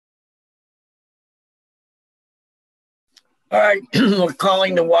All right, we're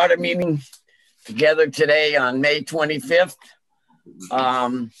calling the water meeting together today on May 25th.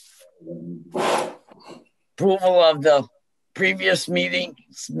 Approval of the previous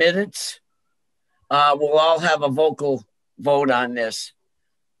meeting's minutes. We'll all have a vocal vote on this.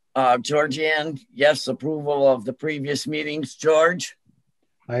 Georgianne, yes, approval of the previous meetings. George?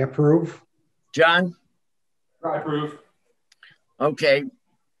 I approve. John? I approve. Okay.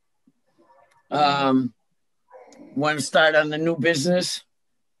 Want to start on the new business?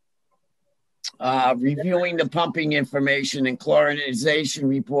 Reviewing the pumping information and chlorinization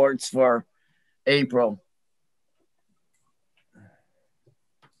reports for April.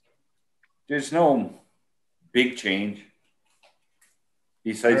 There's no big change.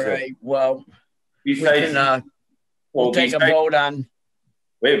 Besides all right, that, well, besides we'll take a vote on.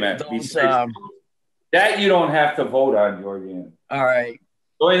 Wait a minute. Those, that you don't have to vote on, Georgianne. All right.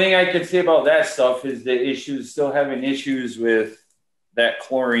 The only thing I can say about that stuff is the issues, still having issues with that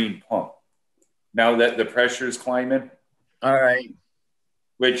chlorine pump. Now that the pressure is climbing. All right.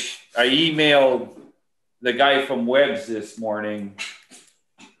 Which I emailed the guy from Webb's this morning.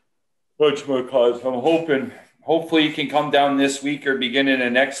 Whatchamacallit, I'm hopefully he can come down this week or beginning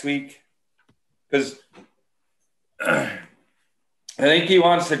of next week. Because I think he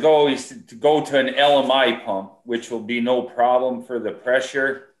wants to go to an LMI pump, which will be no problem for the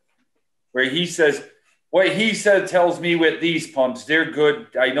pressure. Where he says, what he said tells me with these pumps, they're good.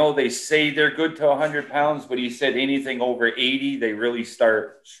 I know they say they're good to 100 pounds, but he said anything over 80, they really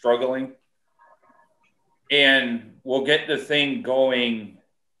start struggling. And we'll get the thing going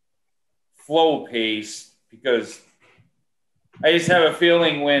flow pace, because I just have a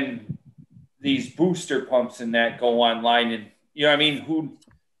feeling when these booster pumps and that go online, and you know what I mean,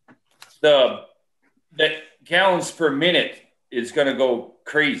 the gallons per minute is going to go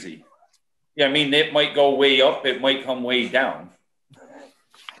crazy. Yeah, I mean, it might go way up, it might come way down.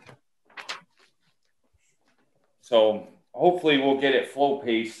 So hopefully we'll get it flow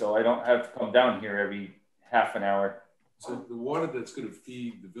pace so I don't have to come down here every half an hour. So the water that's going to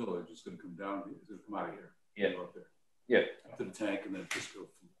feed the village is going to come down, is going to come out of here. Yeah. Up there. Yeah. Up to the tank, and then it just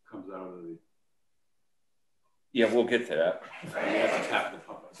comes out of the. Yeah, we'll get to that. You have to tap the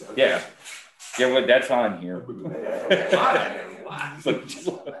pump. Yeah. Yeah, well, that's on here.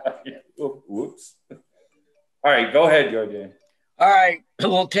 Whoops. All right, go ahead, Georgia. All right,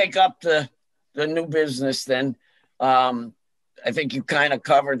 we'll take up the new business then. I think you kind of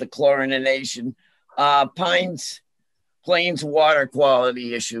covered the chlorination. Plains water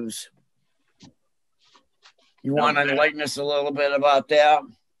quality issues. You want to enlighten us a little bit about that?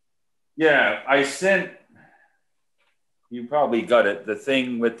 Yeah, I sent. You probably got it. The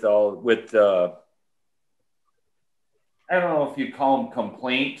thing with the. I don't know if you call them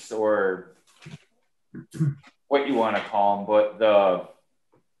complaints or what you want to call them, but the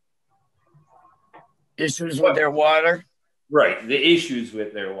issues with their water. Right, the issues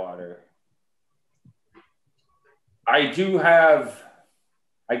with their water. I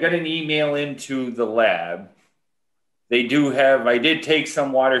got an email into the lab. I did take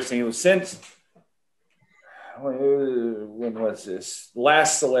some water samples since, when was this?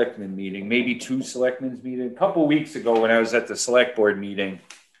 Last selectman meeting, maybe 2 selectmen's meeting. A couple weeks ago when I was at the select board meeting,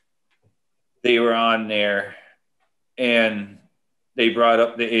 they were on there and they brought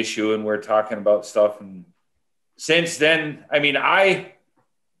up the issue and we're talking about stuff. And since then, I mean,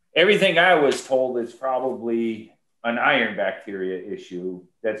 everything I was told is probably an iron bacteria issue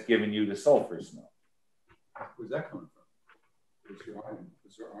that's giving you the sulfur smell. Where's that coming from? Where's your iron?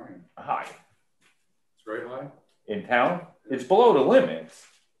 Where's your iron? High. It's very high? In town? It's below the limits,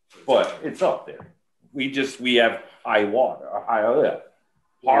 but it's up there. We have high water,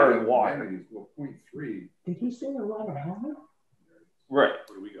 hard water. Well, 0.3. Did he say a lot of water? Right.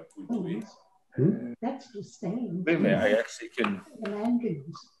 What do we got? 0.3? That's the same. Wait a minute, I actually can. The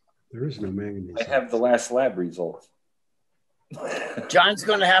manganese. There is no manganese. I have the last lab results. John's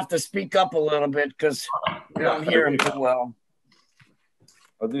going to have to speak up a little bit because we don't hear him too well.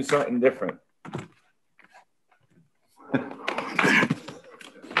 I'll do something different.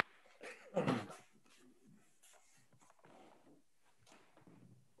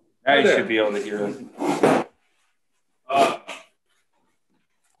 I should be able to hear it. Let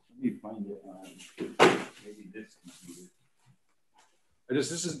me find it on maybe this computer.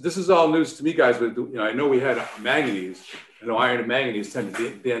 This is all news to me, guys. But I know we had manganese. I know iron and manganese tend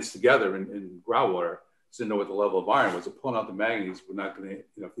to dance together in groundwater. So didn't know what the level of iron was. So pulling out the manganese, we're not going to.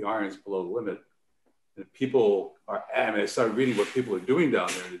 If the iron is below the limit, and people are. I started reading what people are doing down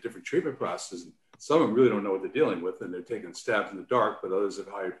there in the different treatment processes. Some of them really don't know what they're dealing with, and they're taking stabs in the dark. But others have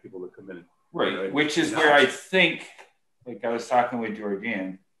hired people to come in. Right, which is where I think like I was talking with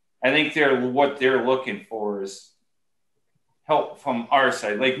Georgianne, I think what they're looking for is help from our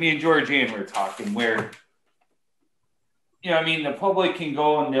side. Like me and Georgianne were talking where, I mean, the public can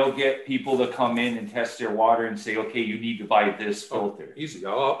go and they'll get people to come in and test their water and say, okay, you need to buy this filter. Easy.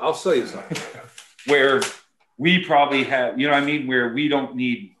 I'll sell you something. Where we probably have, you know what I mean? Where we don't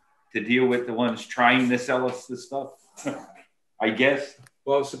need to deal with the ones trying to sell us the stuff, I guess.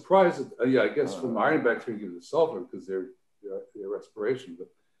 Well, I was surprised. I guess from iron bacteria to the sulfur because their respiration, but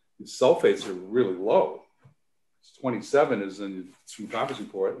the sulfates are really low. It's 27 is in the conference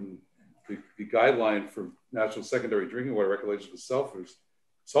report, and the guideline for national secondary drinking water regulations with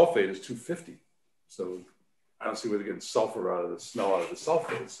sulfate is 250. So I don't see where they're getting sulfur out of the smell out of the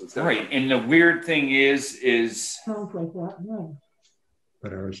sulfates. So right, and the weird thing is Sounds like that, yeah.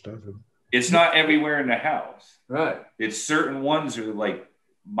 But ours doesn't. it's not everywhere in the house. right. It's certain ones are like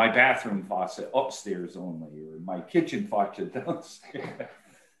my bathroom faucet upstairs only, or my kitchen faucet downstairs.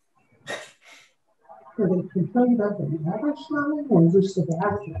 Are they complaining about the water smelling or just the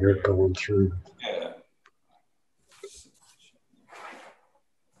bathroom? You're going through. Yeah.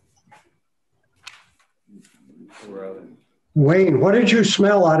 Wayne, what did you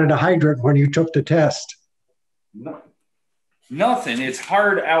smell out of the hydrant when you took the test? Nothing. It's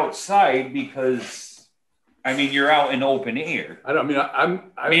hard outside because, I mean, you're out in open air. I've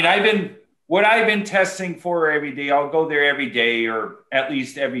been testing for every day. I'll go there every day, or at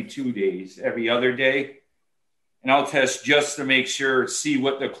least every 2 days, every other day. And I'll test just to make sure, see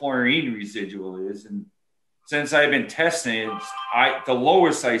what the chlorine residual is. And since I've been testing it, the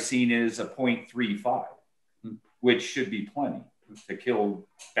lowest I've seen is a 0.35, which should be plenty to kill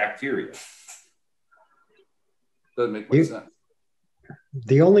bacteria. Doesn't make much sense.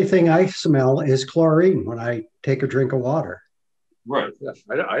 The only thing I smell is chlorine when I take a drink of water. Right. Yeah,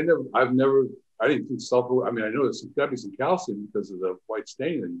 I didn't think sulfur. I mean, I know there's got to be some calcium because of the white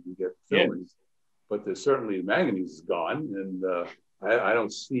stain that you can get fillings, but there's certainly manganese is gone, and I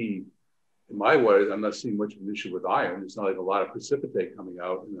don't see in my water. I'm not seeing much of an issue with iron. It's not like a lot of precipitate coming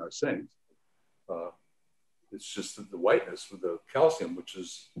out in our sinks. It's just the whiteness with the calcium, which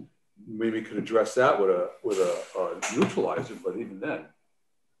is maybe could address that with a neutralizer, but even then,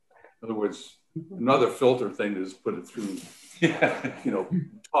 in other words, another filter thing to just put it through,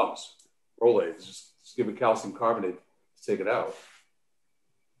 tubs, Rolaids, just give it calcium carbonate to take it out.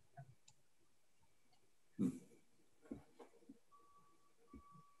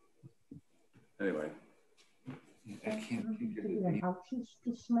 Anyway, I can't think of it. I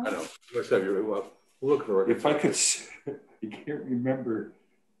know. Let's have you look for it. If I could, I can't remember.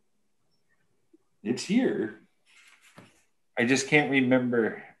 It's here. I just can't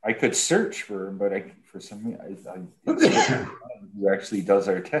remember. I could search for him, but for some reason, who actually does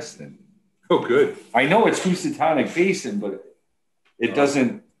our testing. Oh, good. I know it's Housatonic Basin, but it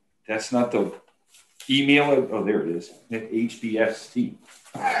doesn't. That's not the email. Oh, there it is. HBST.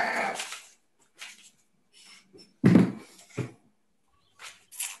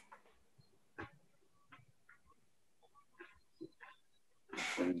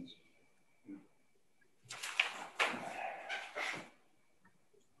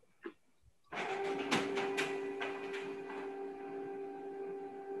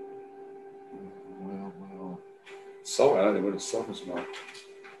 So I don't know what it's sulfur smell.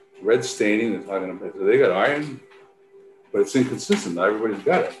 Red staining. They're talking about. They got iron, but it's inconsistent. Not everybody's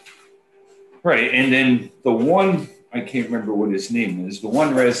got it. Right, and then the one I can't remember what his name is. The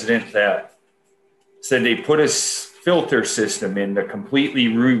one resident that said they put a filter system in to completely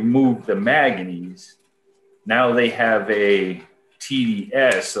remove the manganese. Now they have a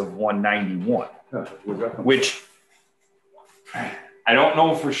TDS of 191, which I don't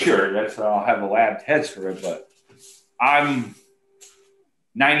know for sure. That's I'll have a lab test for it, but I'm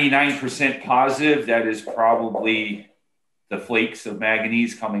 99% positive that is probably the flakes of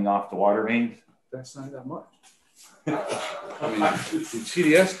manganese coming off the water mains. That's not that much. I mean, the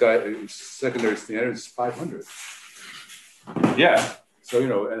TDS guy, secondary standard is 500. Yeah.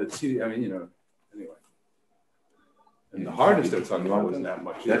 So, and the TD, anyway. And the hardness they're talking about wasn't that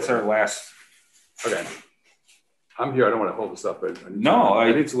much. That's our last. Okay. I'm here. I don't want to hold this up. I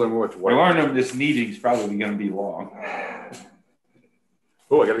need to learn more. I learned this meeting's probably going to be long.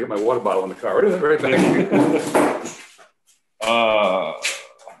 Oh, I got to get my water bottle in the car. Right back.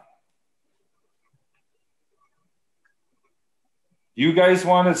 You guys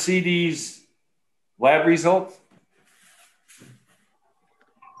want to see these lab results?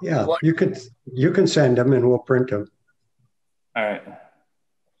 Yeah, you can send them and we'll print them. All right.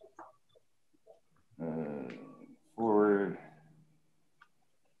 Forward.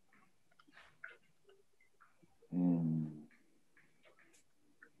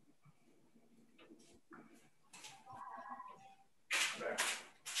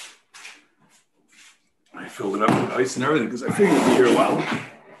 filled it up with ice and everything because I figured it'd be here a while.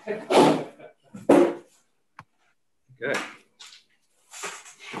 Okay.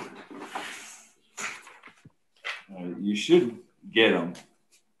 You should get them.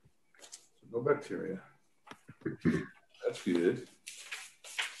 No bacteria. That's good.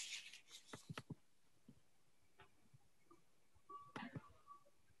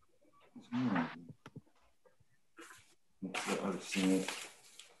 I've seen it.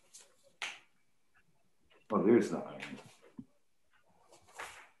 Oh, there's the iron.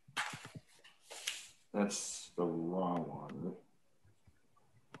 That's the raw water.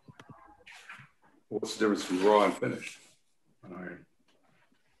 What's the difference between raw and finished on iron?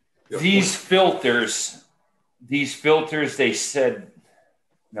 These filters, they said,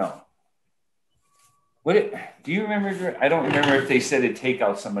 no. Do you remember? I don't remember if they said it'd take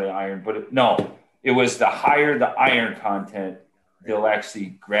out some of the iron, but no, it was the higher the iron content, they'll actually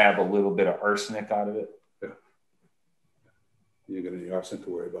grab a little bit of arsenic out of it. Yeah. You got any arsenic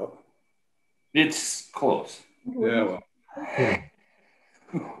to worry about? It's close. Yeah, well.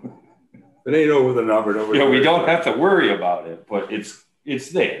 It ain't over the number. Yeah, we don't have to worry about it, but it's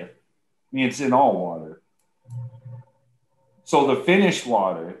there. I mean, it's in all water. So the finished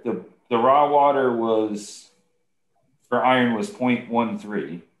water, the raw water for iron was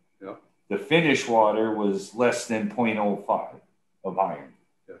 0.13. Yeah. The finished water was less than 0.05 of iron.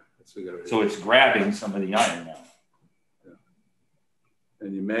 Yeah, that's what you gotta do. So it's grabbing some of the iron out. Yeah.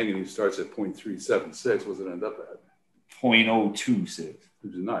 And your manganese starts at 0.376. What's it end up at? 0.026.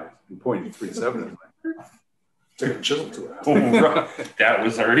 Which is nice. And 0.37 is like take a chisel to it. Oh, right. That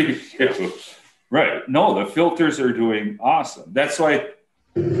was already right. No, the filters are doing awesome. That's why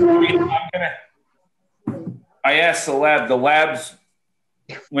I asked the labs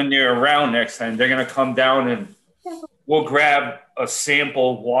when they're around next time, they're gonna come down and we'll grab a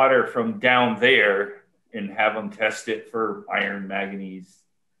sample of water from down there and have them test it for iron, manganese.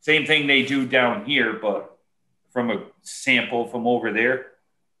 Same thing they do down here, but from a sample from over there.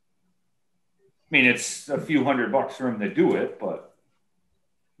 I mean, it's a few $100 for them to do it, but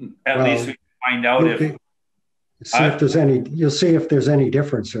at least we can find out you'll see if there's any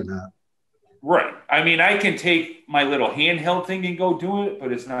difference or not. Right. I mean, I can take my little handheld thing and go do it,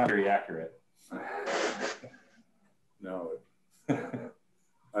 but it's not very accurate. No. I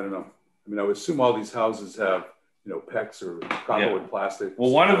don't know. I mean, I would assume all these houses have, PEX or copper with plastic.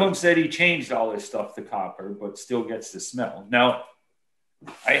 Well, one of them said he changed all his stuff to copper, but still gets the smell. Now,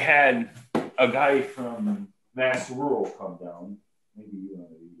 I had a guy from Mass Rural come down. Maybe you want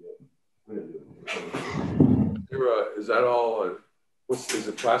to read it. Is that all? Is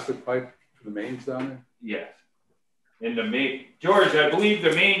it plastic pipe for the mains down there? Yes. And the main, George, I believe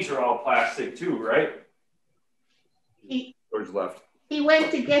the mains are all plastic too, right? George left. He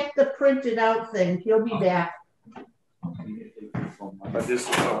went to get the printed out thing. He'll be back.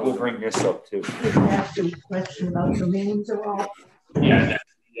 We'll bring this up too. Just ask you a question about the mains are all. Yeah, that's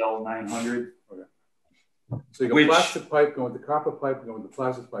the L900. Okay. So you got plastic pipe going with the copper pipe going with the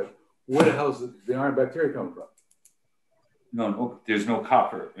plastic pipe. Where the hell is the iron bacteria coming from? No, there's no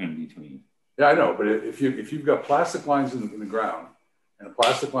copper in between. Yeah, I know, but if you've got plastic lines in the ground and a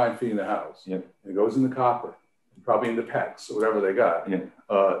plastic line feeding the house, yep. And it goes in the copper, probably in the PEX or whatever they got, yeah.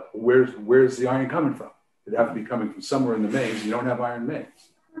 Where's the iron coming from? It'd have to be coming from somewhere in the mains. You don't have iron mains.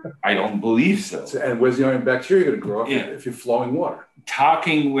 I don't believe so. And where's the iron bacteria going to grow if you're flowing water?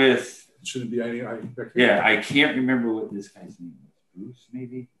 Talking with... It shouldn't be any iron bacteria. Yeah, I can't remember what this guy's name was. Bruce,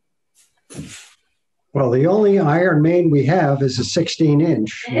 maybe? Well, the only iron main we have is a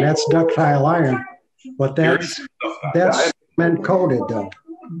 16-inch, and that's ductile iron. But that's cement coated, though.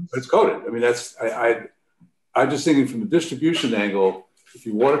 But it's coated. I mean, I'm just thinking from the distribution angle. If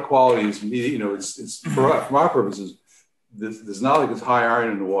your water quality is, it's from our purposes. There's not like it's high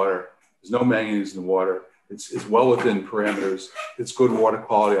iron in the water. There's no manganese in the water. It's well within parameters. It's good water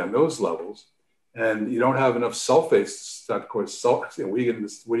quality on those levels, and you don't have enough sulfates. Of course, where are you getting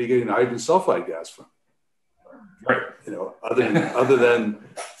the hydrogen sulfide gas from? Right. Other than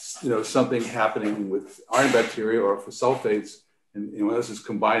something happening with iron bacteria or for sulfates, and this is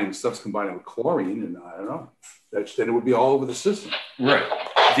stuff's combining with chlorine, and I don't know. Then it would be all over the system. Right.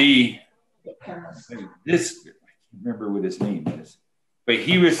 This, I can't remember what his name is, but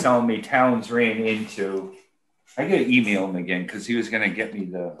he was telling me towns ran into. I got to email him again because he was going to get me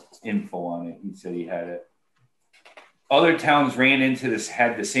the info on it. He said he had it. Other towns ran into this,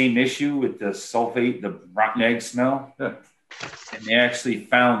 had the same issue with the sulfate, the rotten egg smell. Yeah. And they actually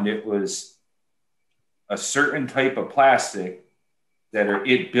found it was a certain type of plastic that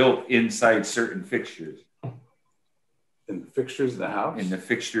it built inside certain fixtures. In the fixtures in the house? In the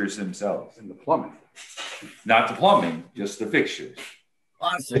fixtures themselves. In the plumbing. Not the plumbing, just the fixtures.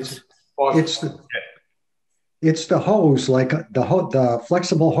 It's the hose, like the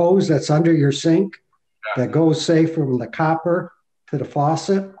flexible hose that's under your sink that goes, say, from the copper to the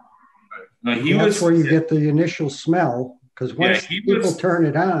faucet. No, that's where you get the initial smell, because once people turn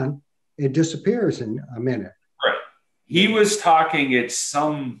it on, it disappears in a minute. Right. He was talking, it's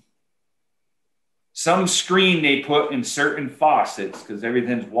some screen they put in certain faucets, because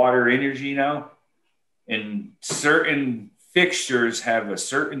everything's water energy now, and certain fixtures have a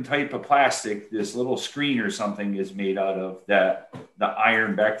certain type of plastic this little screen or something is made out of that the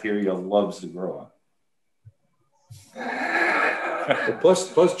iron bacteria loves to grow on. Well,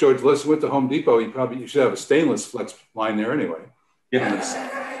 plus, George, let's went to Home Depot. You should have a stainless flex line there anyway. Yeah.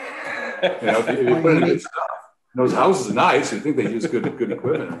 If you put in good stuff. Those houses are nice. I think they use good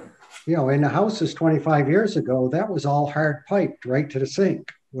equipment. In the houses 25 years ago, that was all hard piped right to the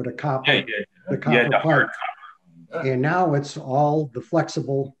sink with a copper, the copper pipe. And now it's all the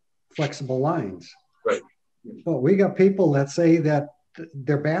flexible lines. Right. But we got people that say that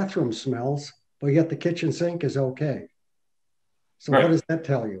their bathroom smells, but yet the kitchen sink is okay. So what does that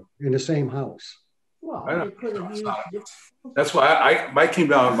tell you in the same house? Well, they could have used that's why I came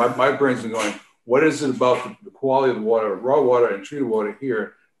down, my brain's been going, what is it about the quality of the water, raw water and treated water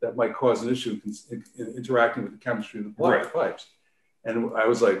here that might cause an issue in interacting with the chemistry of the pipes? And I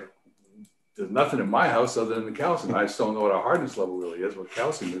was like, there's nothing in my house other than the calcium. I still don't know what our hardness level really is, what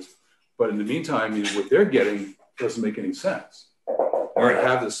calcium is. But in the meantime, what they're getting doesn't make any sense. Or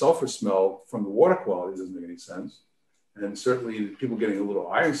have the sulfur smell from the water quality doesn't make any sense. And certainly people getting a little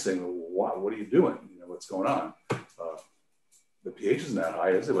iron saying, well, what are you doing? What's going on? The pH isn't that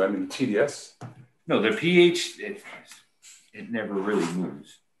high, is it? I mean, TDS. No, the pH, it never really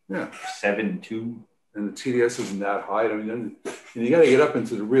moves. Yeah. 7.2. And the TDS isn't that high. I mean, and you got to get up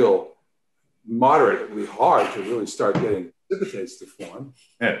into the real moderately hard to really start getting precipitates to form.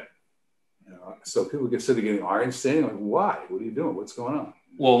 Yeah. So people get sitting getting iron staining. Like, why? What are you doing? What's going on?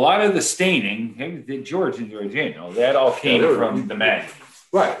 Well, a lot of the staining, George and Georgiano, that all came from the manganese.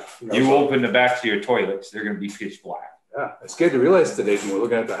 Right. You open the backs of your toilets, they're going to be pitch black. Yeah. I scared to realize today when we were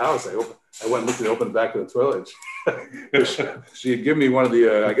looking at the house, I went and looked at the open back of the toilet. She had given me one of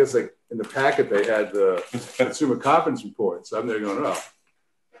the, I guess like in the packet, they had the consumer confidence report. So I'm there going,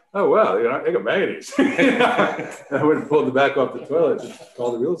 oh, well, I got manganese. I went and pulled the back off the toilet and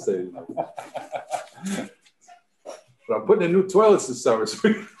called the real estate. But I'm putting in new toilets this summer.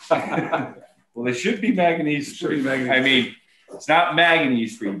 Well, they should be manganese free. I mean, it's not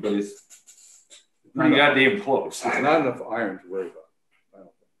manganese free, but it's pretty goddamn close. It's not enough iron to worry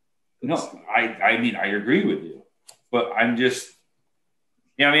about. No, I mean, I agree with you. But I'm just,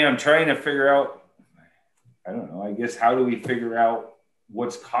 I'm trying to figure out, I don't know, I guess, how do we figure out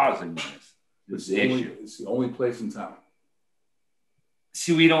what's causing this issue? It's the only place in town.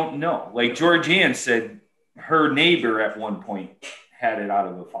 See, we don't know. Like Georgianne said, her neighbor at one point had it out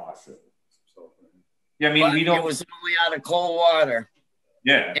of the faucet. Yeah, I mean, but we don't. It was only out of cold water.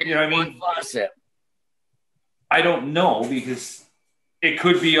 Yeah, you know what I mean? Faucet. I don't know because it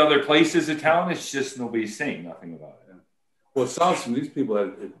could be other places of town. It's just nobody's saying nothing about it. Well, it sounds from these people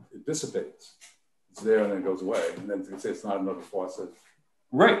that it dissipates. It's there and then it goes away. And then they say it's not another faucet.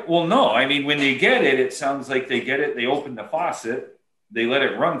 Right. Well, no. I mean, when they get it, it sounds like they get it. They open the faucet. They let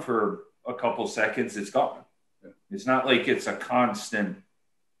it run for a couple seconds. It's gone. Yeah. It's not like it's a constant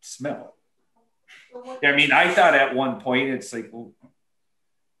smell. I mean, I thought at one point it's like, well,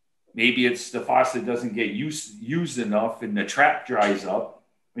 maybe it's the faucet doesn't get used enough and the trap dries up.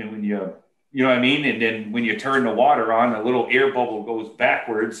 And when you know what I mean? And then when you turn the water on, a little air bubble goes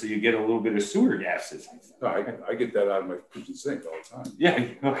backwards. So you get a little bit of sewer gases. No, I get that out of my kitchen sink all the time. Yeah.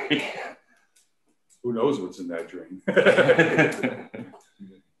 Okay. Who knows what's in that drain?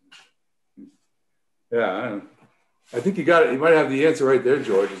 Yeah. I don't know. I think you got it. You might have the answer right there,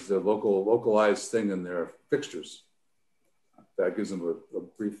 George, is the localized thing in their fixtures. That gives them a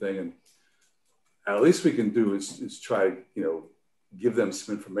brief thing. And at least we can do is try, give them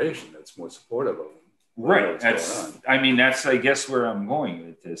some information that's more supportive of them. Right. That's, I guess, where I'm going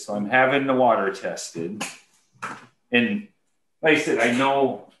with this. So I'm having the water tested. And like I said, I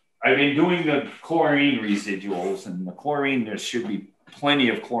know I've been doing the chlorine residuals, and the chlorine, there should be plenty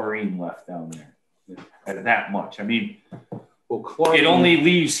of chlorine left down there. At that much. I mean, it only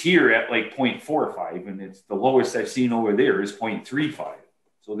leaves here at like 0.45, and it's the lowest I've seen over there is 0.35.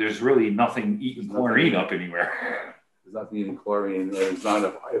 So there's really nothing eating chlorine up anywhere. There's nothing eating chlorine. There's not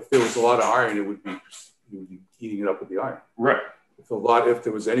enough. If there was a lot of iron, it would be eating it up with the iron. Right. If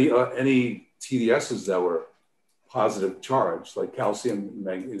there was any TDSs that were positive charge, like calcium,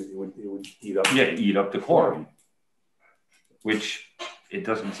 it would eat up. Yeah, eat up the chlorine, which it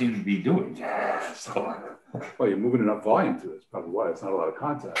doesn't seem to be doing. So, well, you're moving enough volume to it. That's probably why it's not a lot of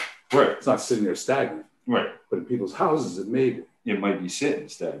contact. Right. It's not sitting there stagnant. Right. But in people's houses, it may be. It might be sitting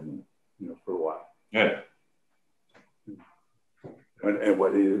stagnant. For a while. Yeah. And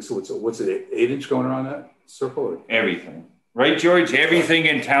what is, so what's it, 8-inch going around that circle? Or? Everything. Right, George? Everything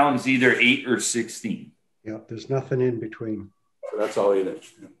in town's either 8 or 16. Yeah, there's nothing in between. So that's all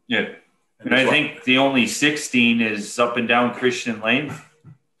 8-inch. Yeah. And I think the only 16 is up and down Christian Lane.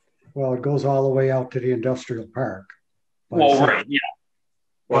 Well, it goes all the way out to the industrial park. Well, right, yeah.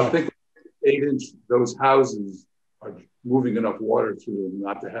 Well, I think 8-inch, those houses are moving enough water through them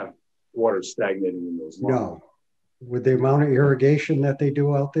not to have water stagnating in those lawns. No. With the amount of irrigation that they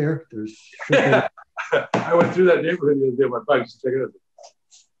do out there, there's should be... I went through that neighborhood the other day with my bike to check it out.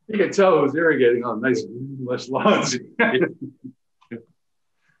 You can tell it was irrigating on nice lush lawns.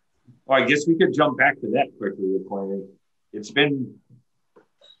 Well, I guess we could jump back to that quickly. It's been,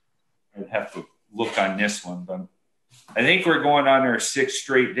 I'd have to look on this one, but I think we're going on our 6th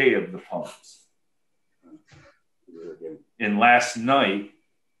straight day of the pumps. And last night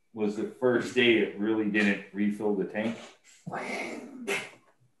was the first day it really didn't refill the tank.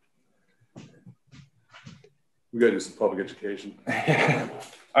 We got to do some public education.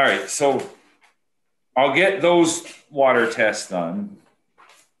 All right, so I'll get those water tests done.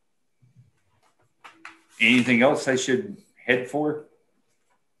 Anything else I should head for?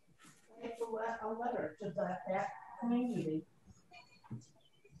 A letter to that community.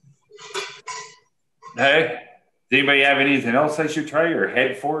 Hey, does anybody have anything else I should try or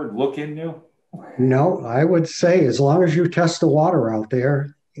head for, look into? No, I would say as long as you test the water out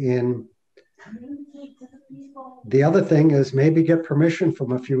there, and the other thing is maybe get permission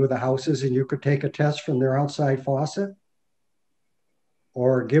from a few of the houses and you could take a test from their outside faucet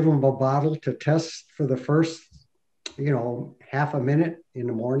or give them a bottle to test for the first, half a minute in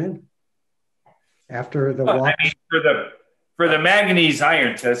the morning after the water. I mean, for the manganese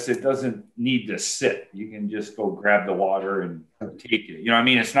iron test, it doesn't need to sit. You can just go grab the water and take it.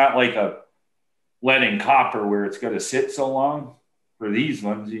 It's not like a lead and copper where it's got to sit so long. For these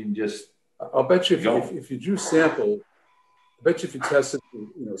ones, you can just I'll bet you if you do sample, I bet you if you test it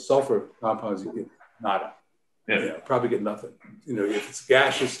for, sulfur compounds, you get nada. Yeah. Probably get nothing. If it's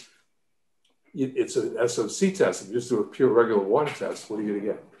gaseous, it's a SOC test. If you just do a pure regular water test, what are you going to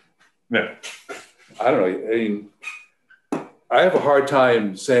get? Yeah. I don't know. I mean, I have a hard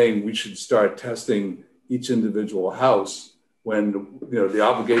time saying we should start testing each individual house when, the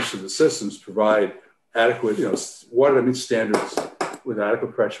obligation of the systems provide adequate, water standards with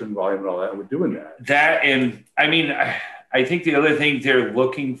adequate pressure and volume and all that. And we're doing that. That, and I think the other thing they're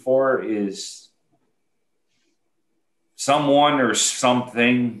looking for is someone or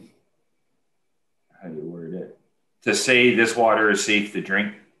something, how do you word it, to say this water is safe to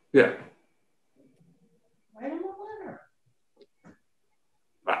drink. Yeah. Write them a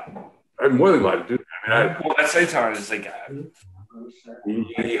letter. I'm more than glad to do that. Well, that's how it's like. How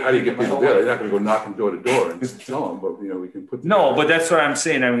do you get people there? They're not going to go knocking door to door and just tell them, but we can put. No, but that's what I'm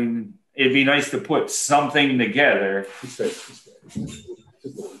saying. I mean, it'd be nice to put something together.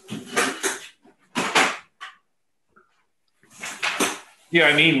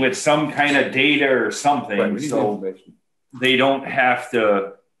 Yeah, with some kind of data or something, right, so they don't have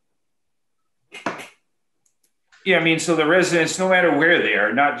to. Yeah, so the residents, no matter where they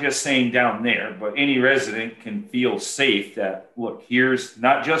are, not just saying down there, but any resident can feel safe that, look, here's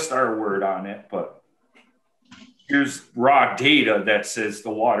not just our word on it, but here's raw data that says the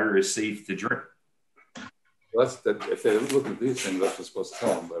water is safe to drink. Well, if they look at these things, that's what's supposed to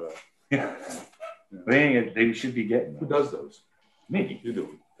tell them. But yeah. They should be getting those. Who does those? Me. You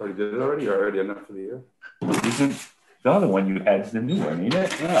do. Already did it already? Or already enough for the year? Isn't the other one you had is the new one, ain't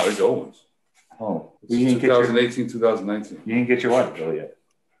it? No, it's the old ones. Oh, you didn't 2018, 2019. You didn't get your water bill yet.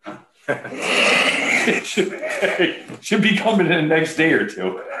 It should be coming in the next day or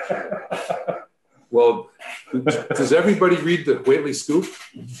two. Well, does everybody read the Whately Scoop?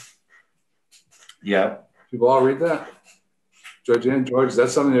 Yeah. People all read that? George, is that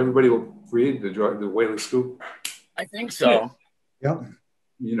something everybody will read, the Whately Scoop? I think so. Yeah.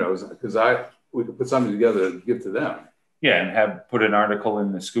 Because we could put something together to give to them. Yeah, and put an article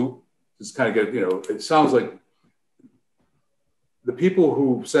in the Scoop. Just kind of get, it sounds like the people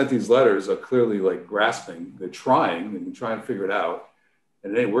who sent these letters are clearly like grasping. They're trying to figure it out,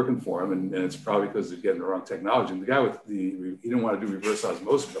 and it ain't working for them. And it's probably because they're getting the wrong technology. And the guy he didn't want to do reverse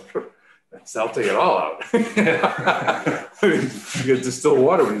osmosis. I'll take it all out. You get distilled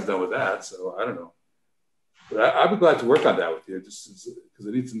water when he's done with that. So I don't know. But I'd be glad to work on that with you, just because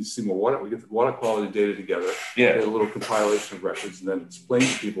it needs to see more water. We get the water quality data together, get a little compilation of records, and then explain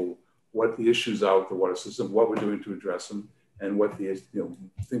to people what the issues are with the water system, what we're doing to address them, and what the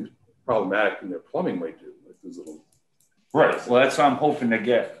things problematic in their plumbing might do. Like those little right. Well, that's what I'm hoping to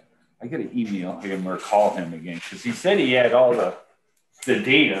get. I got to email him or call him again because he said he had all the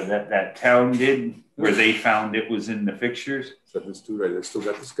data that town did where they found it was in the fixtures. Is that this dude right there? Still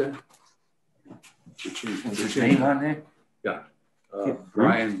got this guy? Was his name on there? Yeah.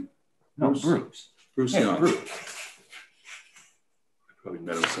 Brian. No, Bruce. Bruce Young. Bruce. I probably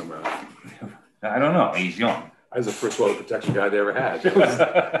met him somewhere. I don't know. He's young. I was the first water protection guy they ever had. It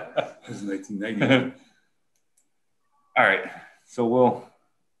was in 1990. All right. So we'll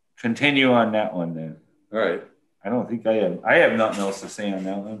continue on that one then. All right. I don't think I have nothing else to say on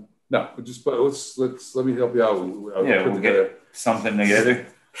that one. No, let me help you out. We'll get something together.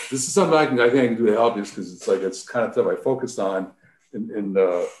 This is something I think I can do to help you because it's kind of stuff I focused on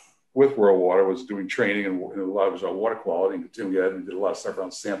with World Water was doing training and a lot of it was on water quality and continuing ahead and did a lot of stuff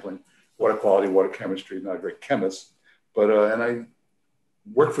around sampling, water quality, water chemistry. Not a great chemist, but and I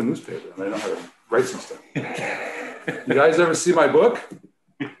work for a newspaper and I know how to write some stuff. You guys ever see my book?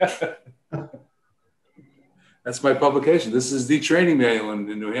 That's my publication. This is the training manual in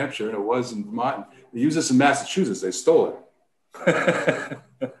New Hampshire, and it was in Vermont. They use this in Massachusetts. They stole it.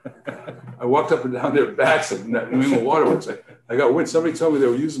 I walked up and down their backs at New England Water Works. I got wind. Somebody told me they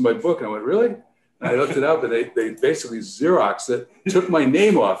were using my book, and I went, really? And I looked it up, and they basically Xeroxed it, took my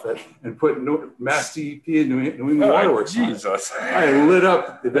name off it, and put Mass DEP and New England Water Works. Jesus. I lit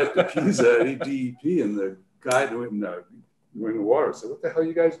up the Pisa DEP and the guy New England Water. I said, what the hell are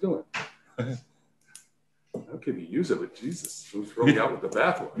you guys doing? I don't care if you use it, but Jesus, don't throw me out with the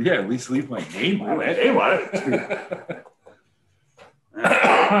bathwater. Yeah, at least leave my name on it.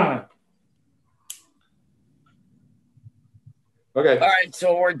 Okay. All right,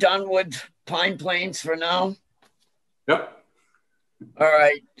 so we're done with Pine Plains for now. Yep. All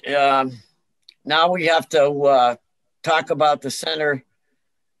right. Now we have to talk about the center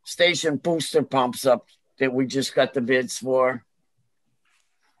station booster pumps up that we just got the bids for.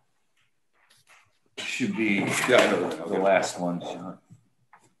 Should be the last one, Sean.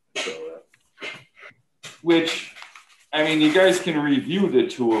 Which, I mean, you guys can review the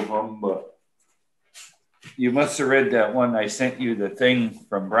two of them, but you must have read that one I sent you, the thing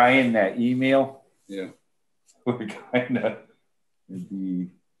from Brian, that email. Yeah. We're kind of the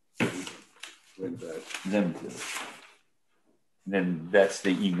them two. Then that's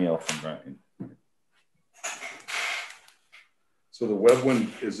the email from Brian. So the web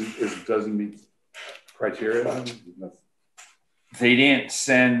one doesn't meet criteria? They didn't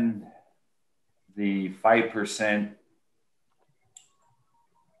send the 5%.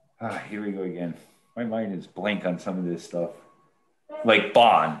 Here we go again. My mind is blank on some of this stuff. Like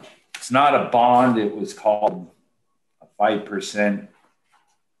bond. It's not a bond. It was called a 5%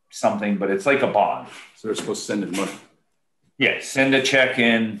 something, but it's like a bond. So they're supposed to send in money. Yeah, send a check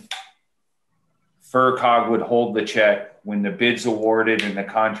in. FERCog would hold the check. When the bid's awarded and the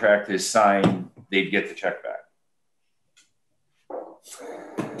contract is signed, they'd get the check back.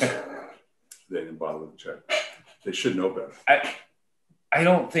 They didn't bother with the check. They should know better. I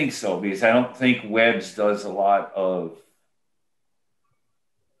don't think so, because I don't think Webb's does a lot of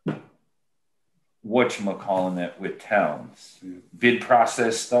whatchamacallit with towns. Bid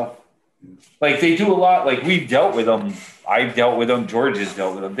process stuff. Like they do a lot, like we've dealt with them. I've dealt with them. George has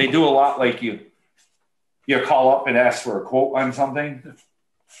dealt with them. They do a lot like you call up and ask for a quote on something.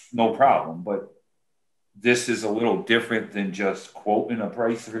 No problem. But this is a little different than just quoting a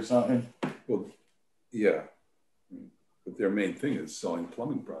price or something. Well, yeah. But their main thing is selling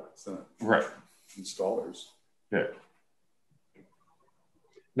plumbing products, not right. Installers. Yeah.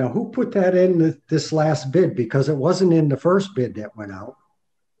 Now, who put that in this last bid? Because it wasn't in the first bid that went out.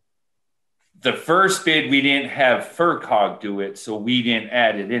 The first bid, we didn't have FERCog do it, so we didn't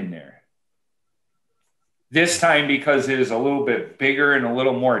add it in there. This time, because it is a little bit bigger and a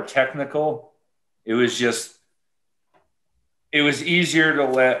little more technical, it was easier to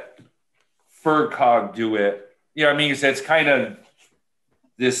let FERCog do it. You know what I mean? It's kind of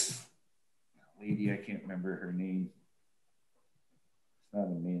this lady, I can't remember her name. It's not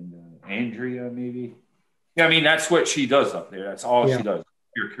Amanda. Andrea, maybe? Yeah, I mean, that's what she does up there. That's all she does.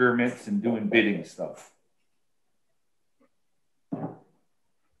 Procurements and doing bidding stuff.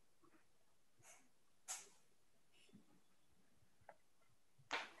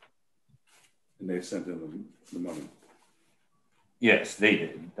 And they sent in the money. Yes, they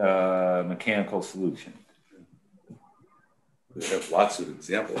did. Mechanical Solution. They have lots of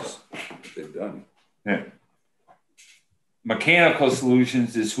examples that they've done. Yeah. Mechanical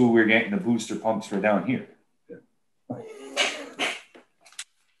Solutions is who we're getting the booster pumps for down here. Yeah.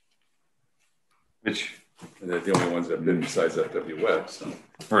 Which, and they're the only ones that bid besides FW Web. So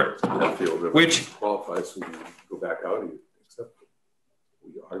right. That field Which qualifies, so we can go back out and accept it.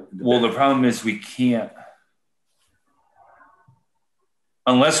 We are well, the problem is we can't,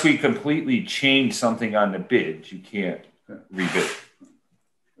 unless we completely change something on the bid, you can't rebid.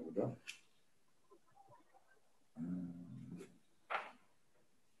 There we go.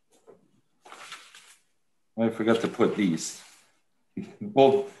 I forgot to put these.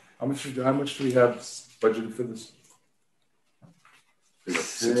 Well, how much do we have budgeted for this?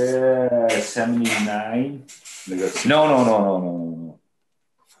 79. No.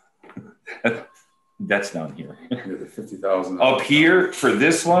 That's down here. The 50,000 up here for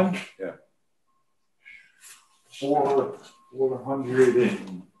this one. Yeah. 400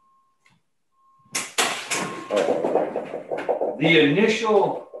 and the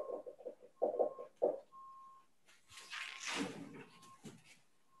initial.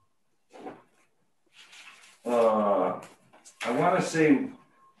 I want to say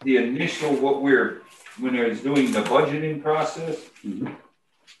the initial when I was doing the budgeting process,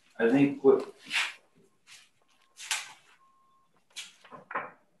 I think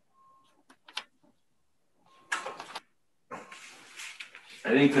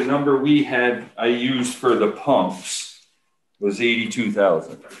the number we had I used for the pumps was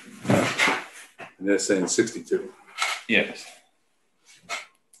 82,000. And they're saying 62. Yes.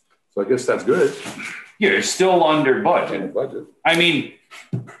 So I guess that's good. Yeah, it's still under budget. I mean,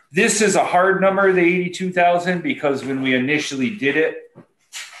 this is a hard number, the 82,000, because when we initially did it,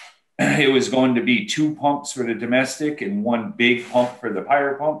 it was going to be 2 pumps for the domestic and 1 big pump for the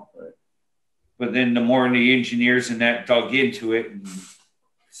fire pump. Right. But then the more the engineers and that dug into it and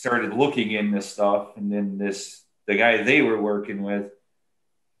started looking in this stuff, and then the guy they were working with,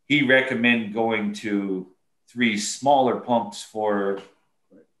 he recommended going to 3 smaller pumps for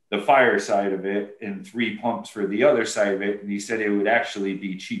the fire side of it and 3 pumps for the other side of it. And he said it would actually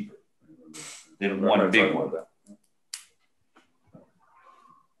be cheaper than 1 big one.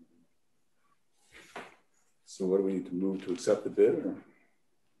 So what do we need to move to accept the bid? Or?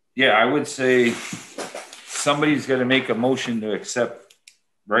 Yeah, I would say somebody's got to make a motion to accept,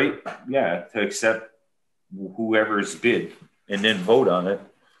 right? Yeah, to accept whoever's bid and then vote on it.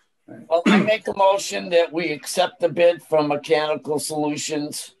 Well, I make a motion that we accept the bid from Mechanical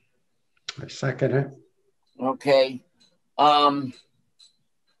Solutions. I second it. Okay. I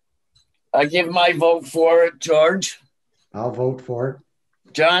give my vote for it, George. I'll vote for it.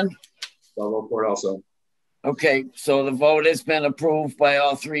 John? I'll vote for it also. Okay, so the vote has been approved by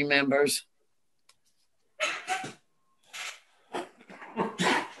all 3 members.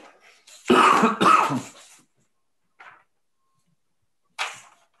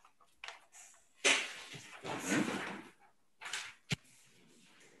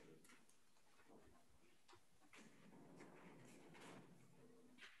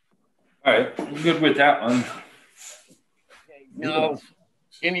 All right, I'm good with that one. Okay, now,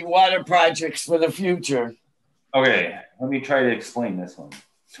 any water projects for the future? Okay, let me try to explain this one.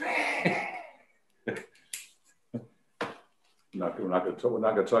 We're not going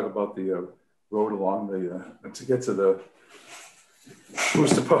to talk about the road along to get to the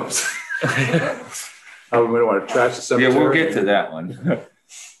booster pumps. How we want to trash the cemetery. Yeah, we'll get to that one.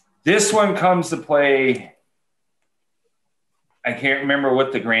 This one comes to play. I can't remember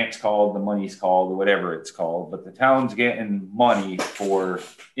what the grant's called, the money's called, or whatever it's called, but the town's getting money for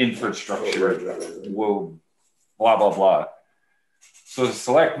infrastructure. Whoa, blah, blah, blah. So the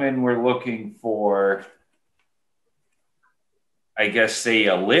selectmen were looking for, I guess, say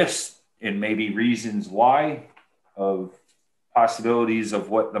a list and maybe reasons why of possibilities of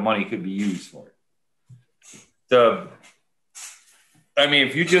what the money could be used for. I mean,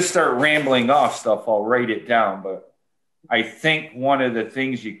 if you just start rambling off stuff, I'll write it down, but I think one of the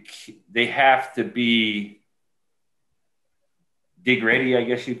things they have to be dig ready, I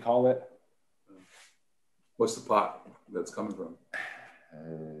guess you'd call it. What's the pot that's coming from?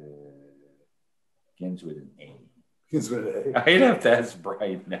 Begins with an A. Begins with an A. I'd have to ask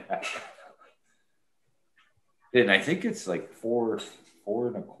Brian that. And I think it's like four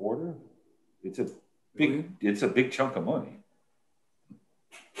and a quarter. It's a big chunk of money.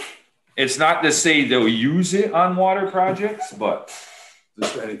 It's not to say they'll use it on water projects, but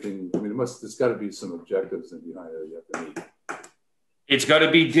just anything. I mean, there's got to be some objectives behind it you have to meet. It's got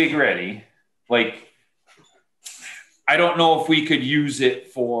to be dig ready. Like, I don't know if we could use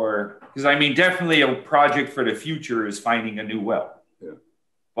it for, because I mean, definitely a project for the future is finding a new well. Yeah.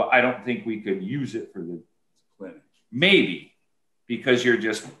 But I don't think we could use it for the maybe, because you're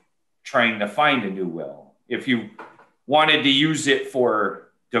just trying to find a new well. If you wanted to use it for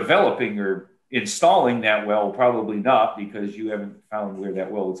developing or installing that well, probably not, because you haven't found where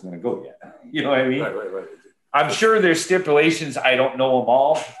that well is going to go yet. You know what I mean? Right. I'm sure there's stipulations. I don't know them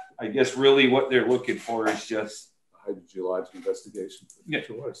all. I guess really what they're looking for is just hydrogeologic investigation for the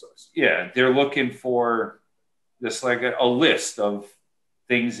future water source. Yeah, they're looking for just like a list of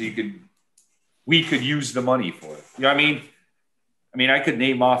things we could use the money for. You know what I mean? I mean, I could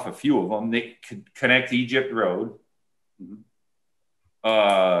name off a few of them. They could connect Egypt Road. Mm-hmm.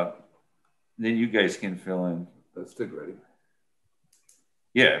 Then you guys can fill in. That's stick ready.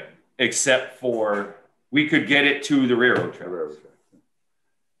 Yeah, except for we could get it to the railroad track.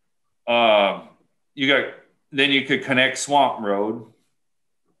 Then you could connect Swamp Road.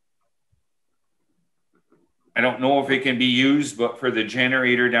 I don't know if it can be used, but for the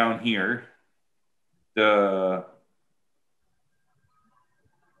generator down here, the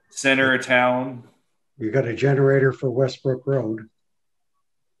center of town. You got a generator for Westbrook Road.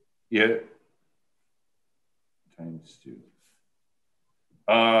 Yeah. Times 2.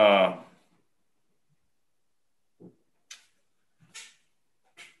 I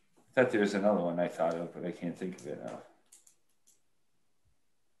thought there was another one I thought of, but I can't think of it now.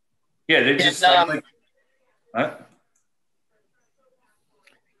 Yeah, they're just huh?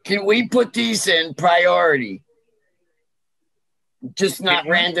 Can we put these in priority? Just not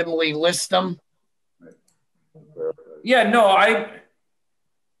randomly list them? Yeah, no, I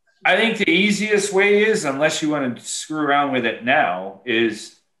think the easiest way is, unless you want to screw around with it now,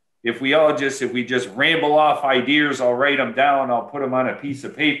 is if we just ramble off ideas, I'll write them down, I'll put them on a piece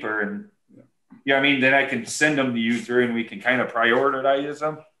of paper, and you know what I mean, then I can send them to you through and we can kind of prioritize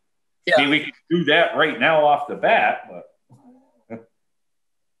them. Yeah. I mean, we can do that right now off the bat, but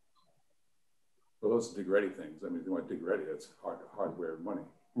well, those dig ready things. I mean, if you want to dig ready, that's hardware money.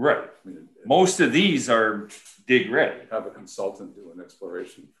 Right. I mean, most of these are dig ready. Have a consultant do an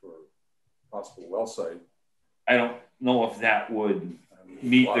exploration for a possible well site. I don't know if that would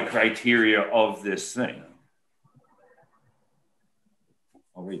meet the criteria of this thing.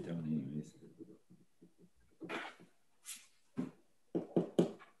 I'll write down anyways.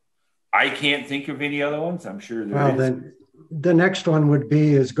 I can't think of any other ones. I'm sure there is. Then the next one would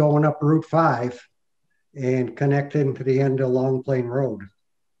be is going up Route 5 and connecting to the end of Long Plain Road.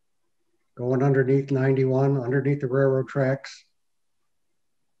 Going underneath 91, underneath the railroad tracks.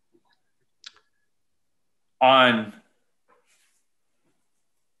 On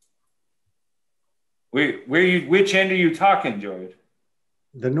which end are you talking, George?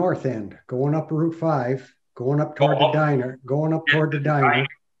 The north end, going up Route 5, going up toward the diner, going up toward the diner.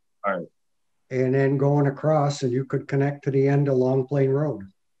 All right. And then going across, and you could connect to the end of Long Plain Road.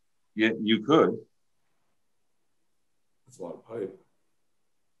 Yeah, you could. That's a lot of pipe.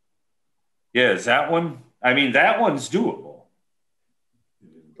 Yeah, is that one? I mean, that one's doable.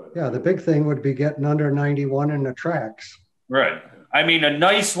 Yeah, the big thing would be getting under 91 in the tracks. Right. I mean, a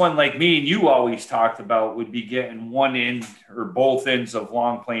nice one like me and you always talked about would be getting one end or both ends of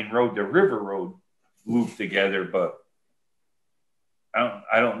Long Plain Road to River Road looped together, but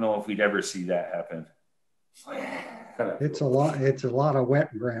I don't know if we'd ever see that happen. It's a lot of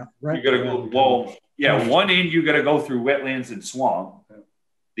wet ground. You gotta go, one end you gotta go through wetlands and swamp.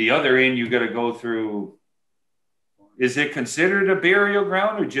 The other end you gotta go through. Is it considered a burial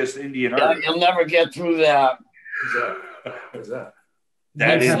ground or just Indian art? You'll never get through that. What's that?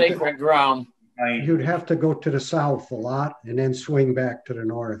 That is sacred ground. You'd have to go to the south a lot and then swing back to the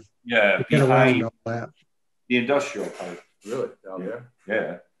north. Yeah, get around all that. The industrial part. Really? Down there?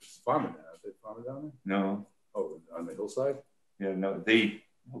 Yeah. It's farming now. Are they farming down there? No. Oh, on the hillside? Yeah, no. They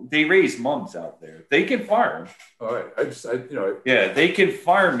raise mums out there. They can farm. All right. Yeah, they can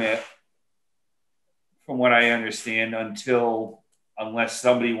farm it, from what I understand, unless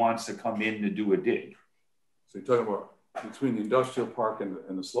somebody wants to come in to do a dig. So you're talking about between the industrial park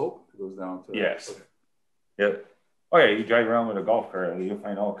and the slope? It goes down to... Yes. Okay. Yeah. Oh, yeah, you drive around with a golf cart, you'll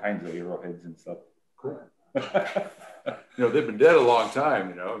find all kinds of arrowheads and stuff. Cool. They've been dead a long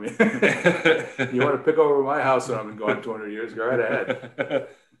time, I mean, you want to pick over my house when I've been gone 200 years, go right ahead.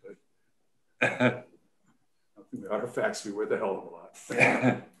 I think the artifacts be worth a hell of a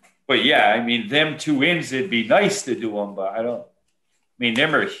lot. But yeah, I mean, them two ends, it'd be nice to do them, but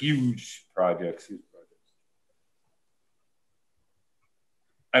them are huge projects.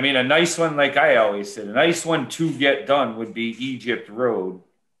 I mean, a nice one, like I always said, a nice one to get done would be Egypt Road.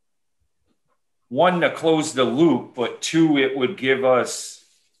 One, to close the loop, but two, it would give us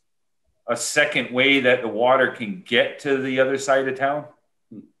a second way that the water can get to the other side of town.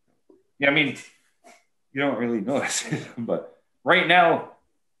 Yeah, I mean, you don't really notice it, but right now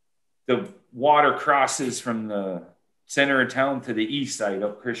the water crosses from the center of town to the east side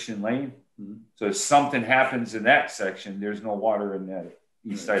up Christian Lane. Mm-hmm. So if something happens in that section, there's no water in that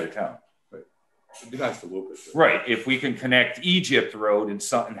east side of town. Right. It'd be nice to loop it. Right. If we can connect Egypt Road and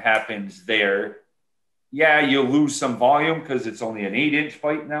something happens there, yeah, you'll lose some volume because it's only an 8-inch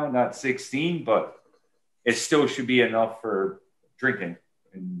pipe now, not 16, but it still should be enough for drinking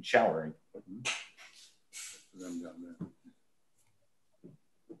and showering. Mm-hmm.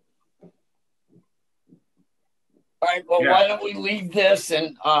 All right, well, why don't we leave this,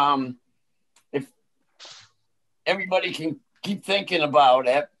 and if everybody can keep thinking about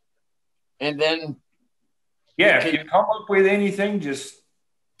it, and then if you come up with anything, just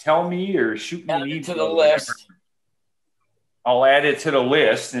tell me or shoot me an email to the list. I'll add it to the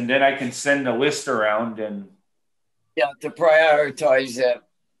list, and then I can send the list around and to prioritize it.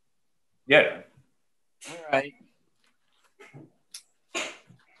 Yeah. All right.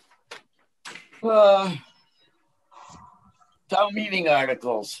 Town meeting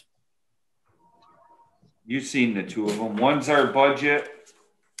articles. You've seen the two of them. One's our budget.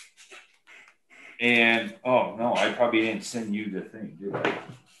 And, oh, no, I probably didn't send you the thing, did I?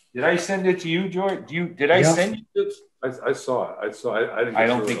 Did I send it to you, George? Did I send you this? I saw it. I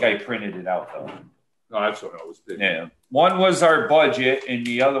don't think I printed it out, though. No, that's what I was thinking. Yeah. One was our budget, and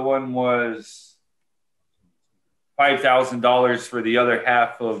the other one was $5,000 for the other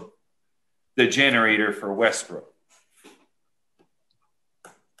half of the generator for Westbrook.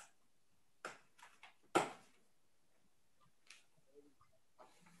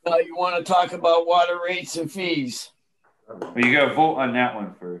 You want to talk about water rates and fees? Well, you got to vote on that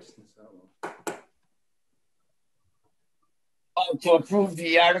one first. Oh, to approve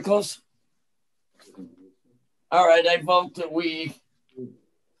the articles? All right, I vote that we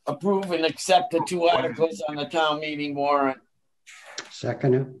approve and accept the two articles on the town meeting warrant.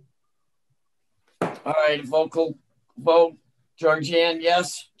 Second. All right, vote. Georgianne,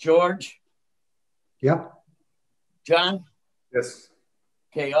 yes. George? Yep. John? Yes.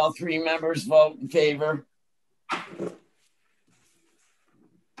 Okay, all three members vote in favor.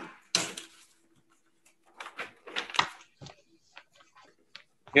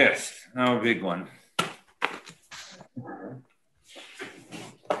 Yes, now a big one. All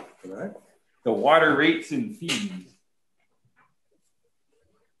right. The water rates and fees.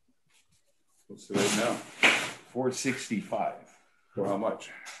 What's the rate now? $465. For how much?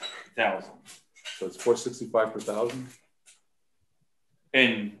 1,000. So it's $465 per thousand?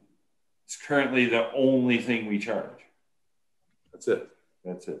 And it's currently the only thing we charge. That's it.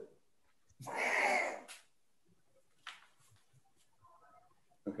 That's it.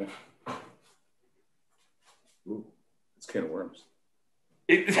 Okay. Ooh, it's a can of worms.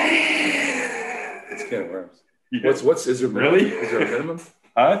 It's a can of worms. Yeah. Is there really? Is there a minimum?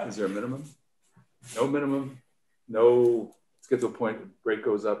 Huh? Is there a minimum? No minimum. No. Let's get to a point. Break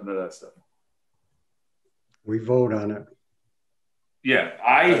goes up. None of that stuff. We vote on it. Yeah,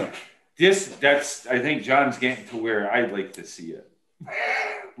 I think John's getting to where I'd like to see it.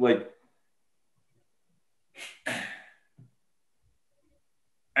 Like,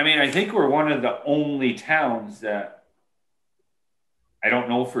 I mean, I think we're one of the only towns that, I don't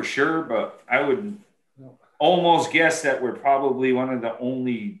know for sure, but I would almost guess that we're probably one of the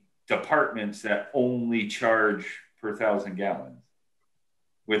only departments that only charge per 1,000 gallons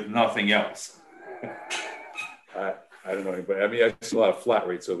with nothing else. I don't know anybody. I mean, I've seen a lot of flat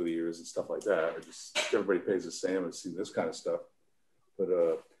rates over the years and stuff like that. Or just everybody pays the same. I've seen this kind of stuff, but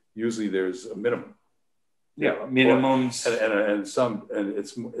usually there's a minimum. Yeah, minimums, and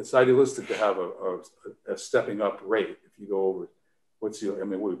it's idealistic to have a stepping up rate. If you go over, what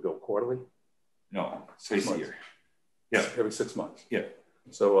we bill quarterly? No, twice a year. Yeah, every 6 months. Yeah.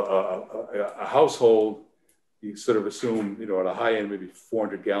 So a household, you sort of assume, at a high end, maybe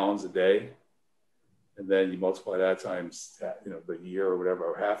 400 gallons a day. And then you multiply that times, the year or whatever,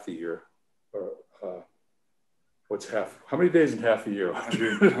 or half the year. Or what's half? How many days in half a year?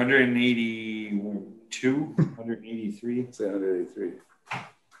 182, 183. Say 183.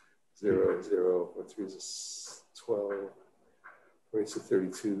 0, 0, or 3 is 12. 4 is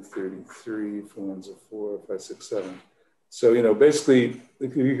 32, 33. 4 is 4, 5, 6, 7. So, basically,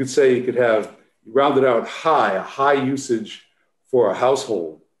 you could say you could have rounded out a high usage for a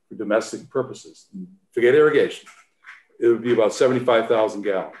household for domestic purposes. Forget irrigation. It would be about 75,000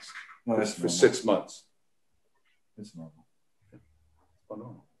 gallons for 6 months. That's normal. Oh,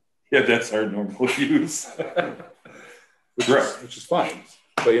 no. Yeah, that's our normal use. which is fine.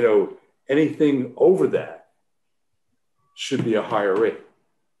 But, anything over that should be a higher rate.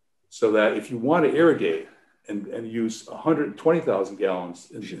 so that if you want to irrigate and use 120,000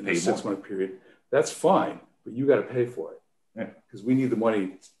 gallons in a 6-month period, that's fine, but you got to pay for it because we need the money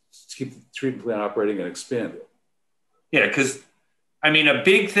to keep the treatment plant operating and expand it. Yeah, because I mean, a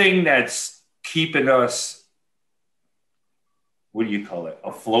big thing that's keeping us, what do you call it,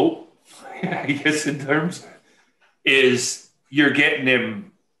 afloat, I guess in terms, is you're getting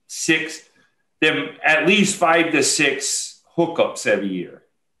them at least 5 to 6 hookups every year.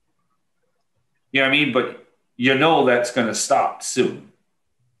 You know what I mean? But you know that's going to stop soon.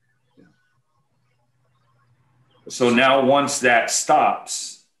 Yeah. So now once that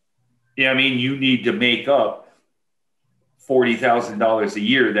stops, you know what I mean, you need to make up $40,000 a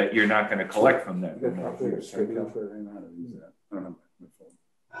year that you're not going to collect from them. I don't have my phone.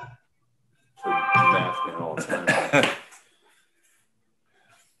 Math all the time.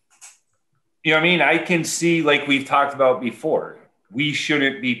 You know what I mean? I can see, like we've talked about before, we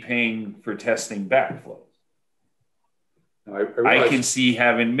shouldn't be paying for testing backflows. I can see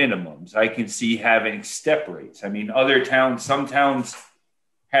having minimums. I can see having step rates. I mean, other towns, some towns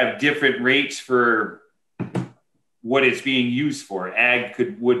have different rates for what it's being used for.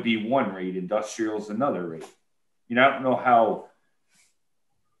 Ag would be one rate, industrial's another rate. You know, I don't know how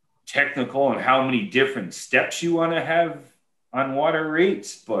technical and how many different steps you want to have on water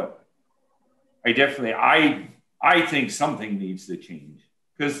rates, but I think something needs to change,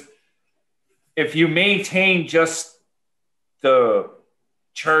 because if you maintain just the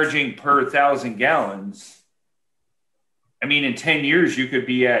charging per 1,000 gallons, I mean, in 10 years, you could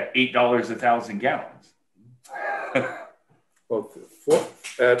be at $8 a 1,000 gallons. Well,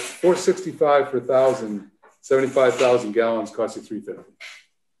 at $4.65 per 1,000, 75,000 gallons costs you $350.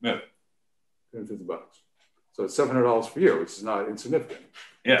 Yeah. $350. So it's $700 per year, which is not insignificant.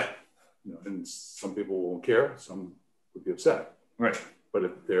 Yeah. You know, and some people won't care. Some would be upset. Right. But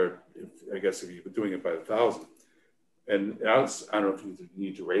if you're doing it by 1,000, and I don't know if you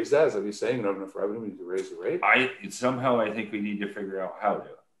need to raise that. Is that what you're saying? You don't have enough revenue, we need to raise the rate? I think we need to figure out how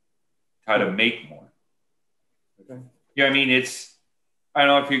to make more. Okay. Yeah, I mean, I don't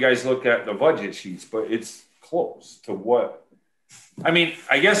know if you guys look at the budget sheets, but it's close to what, I mean,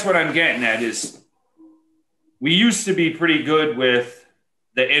 I guess what I'm getting at is we used to be pretty good with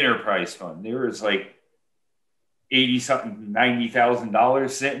the enterprise fund. There was like $90,000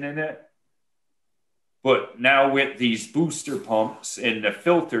 sitting in it. But now with these booster pumps and the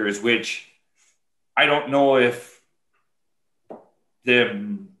filters, which I don't know if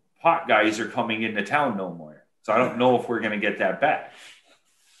the pot guys are coming into town no more. So I don't know if we're going to get that back.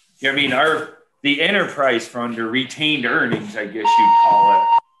 I mean, the enterprise fund, or retained earnings, I guess you'd call it,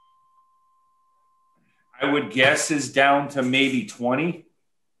 I would guess is down to maybe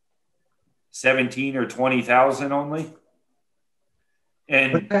 17 or 20,000 only.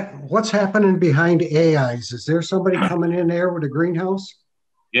 And what's happening behind AIs? Is there somebody coming in there with a greenhouse?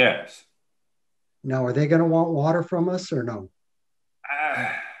 Yes. Now, are they going to want water from us or no?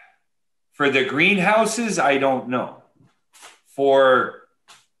 For the greenhouses, I don't know. For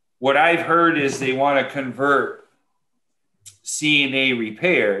what I've heard is they want to convert C&A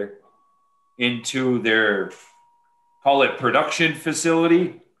repair into their, call it, production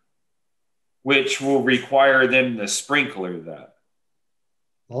facility, which will require them to sprinkler that.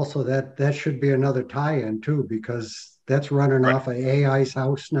 Also, that should be another tie-in too, because that's running off of AI's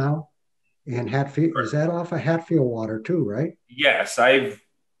house now. And Hatfield, is that off of Hatfield water too, right? Yes, I've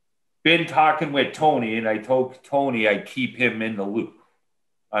been talking with Tony, and I told Tony I'd keep him in the loop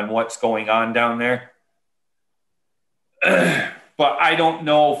on what's going on down there. But I don't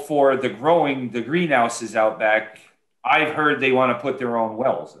know for the greenhouses out back. I've heard they want to put their own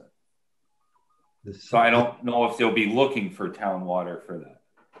wells in. So I don't know if they'll be looking for town water for that.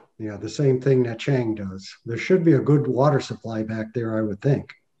 Yeah, the same thing that Chang does. There should be a good water supply back there, I would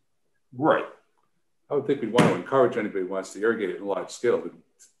think. Right. I would think we'd want to encourage anybody who wants to irrigate it in a large scale to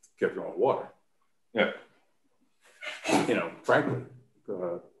get their own water. Yeah. You know, frankly,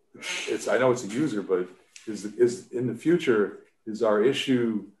 I know it's a user, but is in the future, is our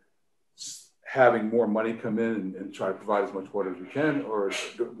issue having more money come in and try to provide as much water as we can, or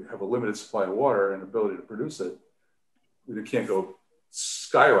have a limited supply of water and ability to produce it? We can't go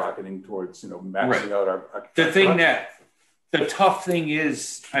skyrocketing towards, maxing out our the tough thing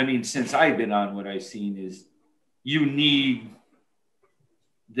is, I mean, since I've been on, what I've seen is you need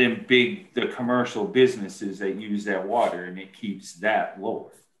the commercial businesses that use that water, and it keeps that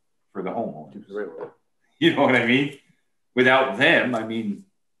lower for the homeowners. You know what I mean? Without them, I mean,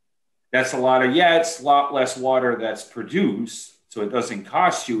 that's it's a lot less water that's produced, so it doesn't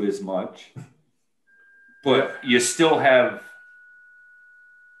cost you as much, but you still have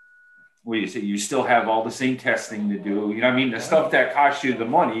what do you say? You still have all the same testing to do. You know what I mean? The stuff that costs you the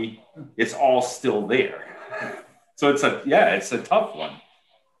money, it's all still there. So it's a tough one.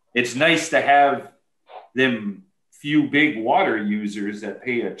 It's nice to have them few big water users that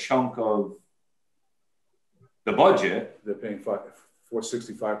pay a chunk of the budget. They're paying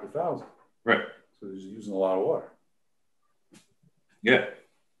 $465 per thousand. Right. So they're using a lot of water. Yeah.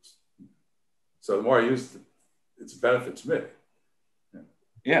 So the more I use it, it's a benefit to me.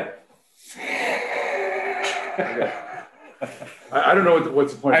 Yeah. I don't know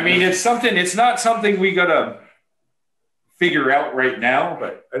what's the point. I mean, it's not something we gotta figure out right now.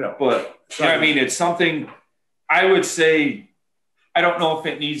 Right, I know. But you know what I mean, it's something I would say, I don't know if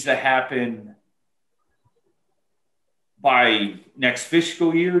it needs to happen by next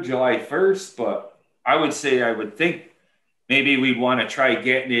fiscal year, July 1st, but I would say, I would think maybe we'd want to try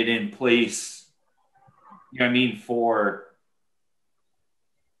getting it in place, you know what I mean, for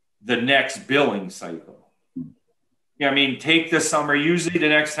the next billing cycle. Yeah, I mean, take the summer. Usually the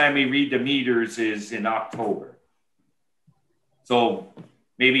next time we read the meters is in October. So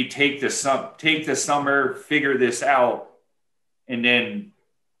maybe take the summer, figure this out, and then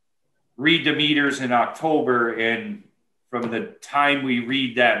read the meters in October. And from the time we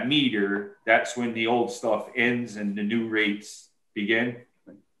read that meter, that's when the old stuff ends and the new rates begin.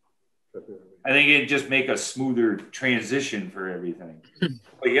 I think it'd just make a smoother transition for everything.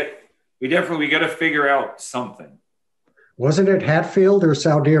 But yet, we got to figure out something. Wasn't it Hatfield or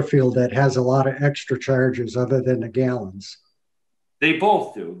South Deerfield that has a lot of extra charges other than the gallons? They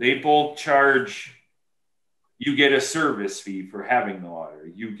both do. They both charge. You get a service fee for having the water.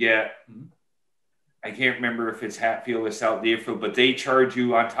 You get, I can't remember if it's Hatfield or South Deerfield, but they charge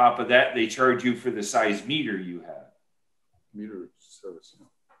you on top of that. They charge you for the size meter you have. Meter service.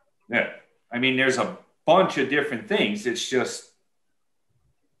 Yeah. I mean, there's a bunch of different things. It's just,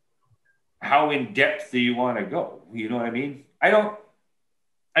 how in depth do you want to go? You know what I mean?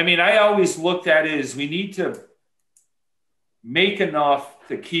 I always looked at it as we need to make enough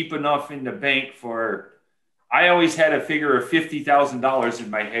to keep enough in the bank for, I always had a figure of $50,000 in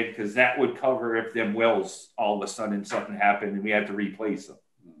my head because that would cover if them wells, all of a sudden something happened and we had to replace them.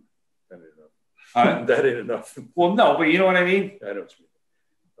 That ain't enough. That ain't enough. Well, no, but you know what I mean? I know what you mean.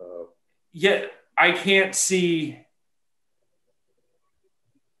 Yeah, I can't see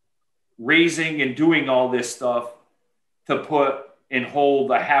raising and doing all this stuff to put and hold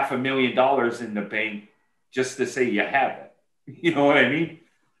 $500,000 in the bank just to say you have it. You know what I mean?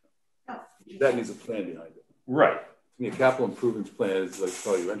 That needs a plan behind it. Right. I mean, a capital improvements plan is like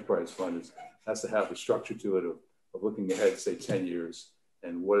probably your enterprise fund has to have the structure to it of looking ahead, say 10 years,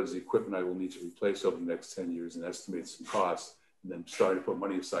 and what is the equipment I will need to replace over the next 10 years and estimate some costs, and then starting to put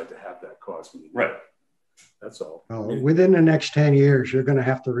money aside to have that cost. Right. That's all. Within the next 10 years, you're going to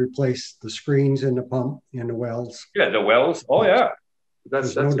have to replace the screens in the pump, in the wells. Yeah, the wells. Oh, yeah.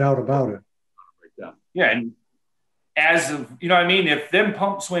 There's no doubt about it. Yeah, and as of, you know what I mean, if them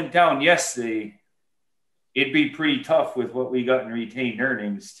pumps went down yesterday, it'd be pretty tough with what we got in retained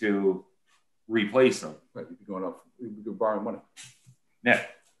earnings to replace them. Right, you'd be borrowing money. Yeah.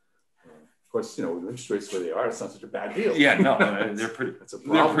 Of course, you know, with interest rates where they are, it's not such a bad deal. Yeah, no, they're pretty.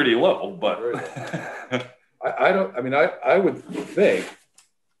 They're pretty low, but I would think,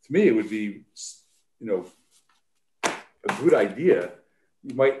 to me, it would be, you know, a good idea.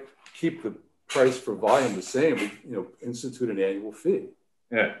 You might keep the price for volume the same, but, you know, institute an annual fee.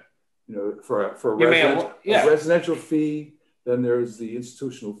 Yeah. You know, for a residential fee, then there's the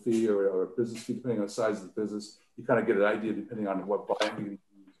institutional fee or a business fee, depending on the size of the business. You kind of get an idea depending on what volume you use,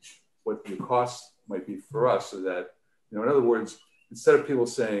 what your cost might be for us, so that, you know, in other words, instead of people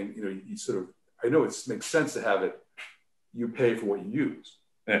saying, you know, you sort of, I know it makes sense to have it, you pay for what you use,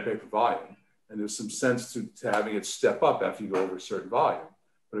 you pay for volume. And there's some sense to having it step up after you go over a certain volume.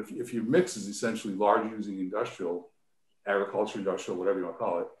 But if your mix is essentially large using industrial, agriculture, industrial, whatever you want to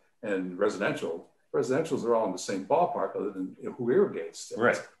call it, and residentials are all in the same ballpark, other than, you know, who irrigates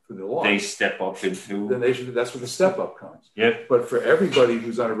right for the lawn. They step up into. Then that's where the step up comes. Yeah. But for everybody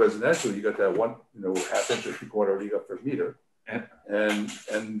who's on a residential, you got that one, you know, half inch or whatever you got per meter,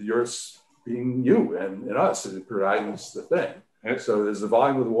 and yours being you and us, and providing us the thing. Yeah. So there's the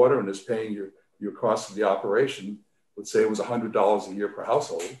volume of the water, and there's paying your cost of the operation. Let's say it was $100 a year per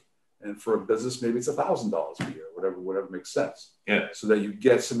household. And for a business, maybe it's $1,000 a year, whatever makes sense. Yeah. So that you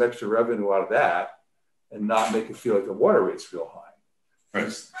get some extra revenue out of that and not make it feel like the water rate's real high. Right.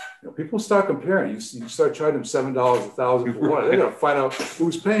 You know, people start comparing. You start charging them $7 1,000 for water. They're going to find out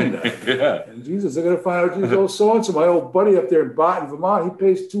who's paying that. Yeah. And Jesus, they're going to find out, geez, so-and-so, my old buddy up there in Barton, Vermont, he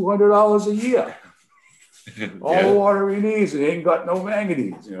pays $200 a year. All the water he needs, and he ain't got no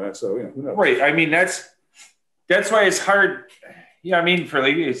manganese. You know, so who knows? Right. I mean, that's why it's hard. Yeah, I mean, for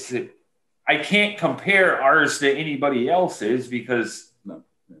I can't compare ours to anybody else's because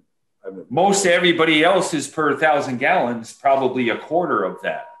most everybody else is per 1,000 gallons, probably a quarter of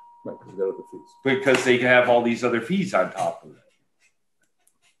that. Right, because they got other fees. Because they have all these other fees on top of it.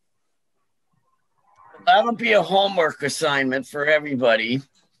 That'll be a homework assignment for everybody.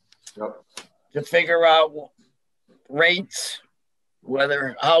 Yep. To figure out rates,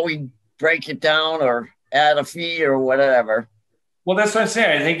 how we break it down or add a fee or whatever. Well, that's what I'm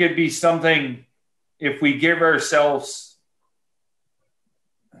saying. I think it'd be something if we give ourselves,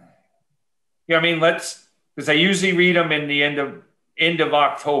 because I usually read them in the end of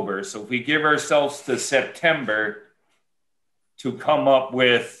October. So if we give ourselves to September to come up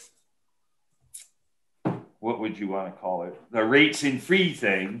with, what would you want to call it? The rates and free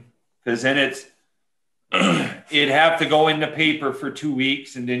thing, because then it'd have to go in the paper for 2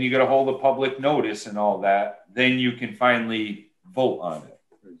 weeks, and then you got to hold a public notice and all that. Then you can finally vote on it.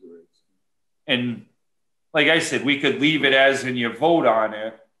 And like I said, we could leave it as when you vote on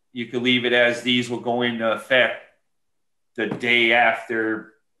it. You could leave it as these will go into effect the day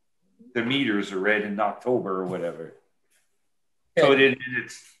after the meters are read in October or whatever. So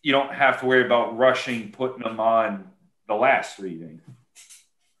it's you don't have to worry about rushing putting them on the last reading.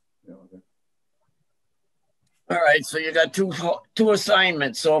 Yeah, okay. All right, so you got two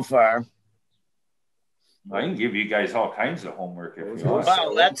assignments so far. I can give you guys all kinds of homework if you want.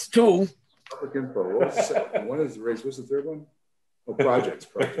 Wow, that's two. Public info. One is the race. What's the third one? Oh, projects.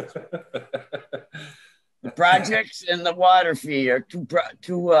 The projects and the water fee are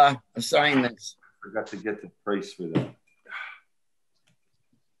two assignments. I forgot to get the price for that.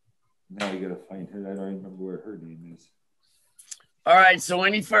 Now you got to find her. I don't remember where her name is. All right. So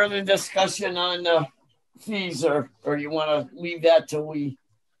any further discussion on the fees or you want to leave that till we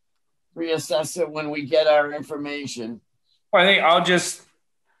reassess it when we get our information? Well, I think I'll just,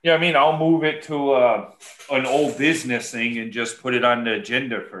 I'll move it to an old business thing and just put it on the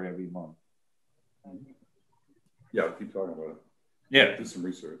agenda for every month. Yeah, I'll keep talking about it. Yeah. Do some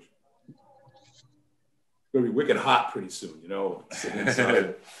research. It's going to be wicked hot pretty soon, sitting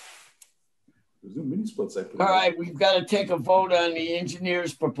inside. There's no mini splits I put All right, we've got to take a vote on the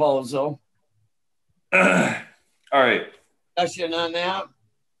engineer's proposal. All right. Discussion on that?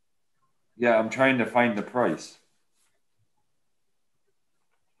 Yeah, I'm trying to find the price.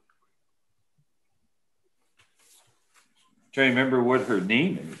 Trying to remember what her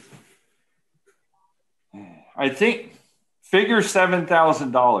name is. I think figure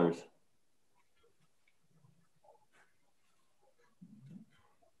 $7,000.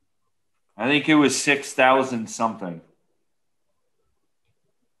 I think it was 6,000 something.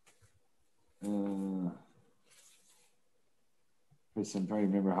 I'm trying to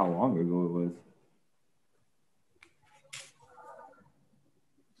remember how long ago it was.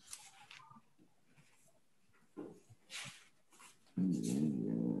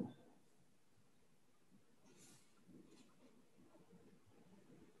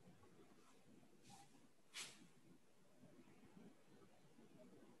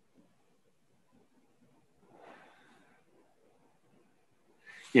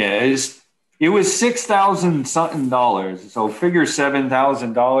 Yeah, it was 6,000 something dollars. So figure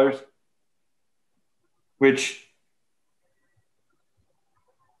 $7,000, which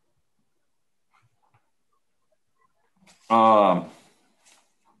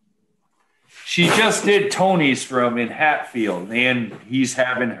she just did Tony's for him in Hatfield, and he's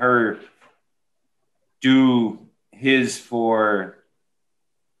having her do his for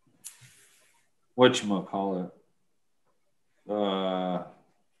whatchamacallit,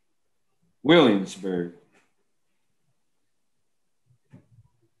 Williamsburg.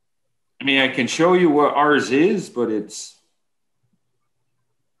 I mean, I can show you what ours is, but it's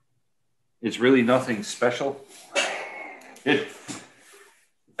really nothing special.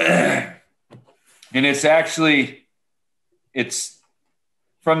 And it's actually, it's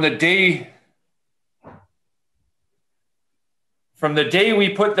from the day we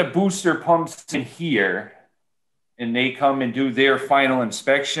put the booster pumps in here and they come and do their final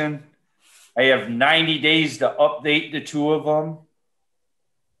inspection, I have 90 days to update the two of them.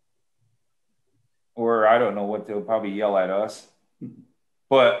 Or I don't know what they'll probably yell at us.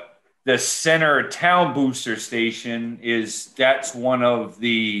 But the center of town booster station that's one of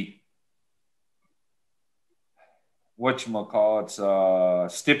the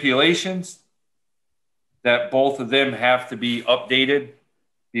stipulations that both of them have to be updated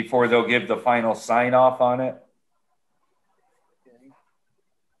before they'll give the final sign off on it.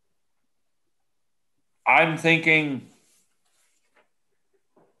 I'm thinking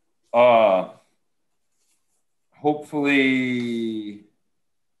hopefully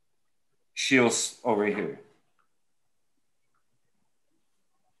she'll over here.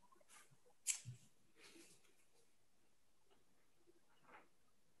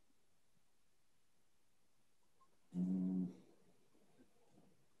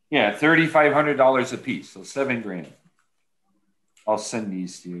 Yeah, $3,500 a piece, so $7,000. I'll send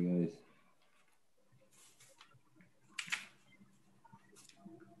these to you guys.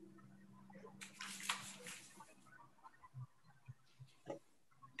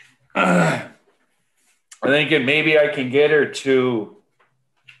 I'm thinking maybe I can get her to,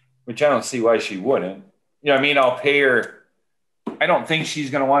 which I don't see why she wouldn't. You know, I mean, I'll pay her. I don't think she's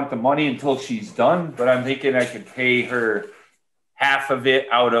going to want the money until she's done, but I'm thinking I could pay her half of it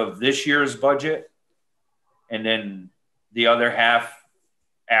out of this year's budget and then the other half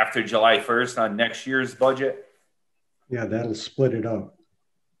after July 1st on next year's budget. Yeah, that'll split it up.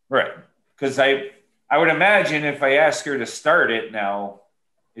 Right. Because I would imagine if I ask her to start it now,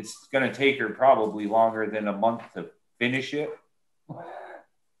 it's going to take her probably longer than a month to finish it.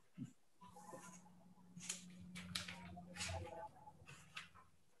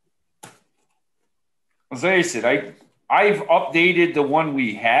 As I said, I've updated the one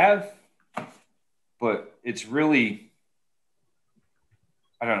we have, but it's really,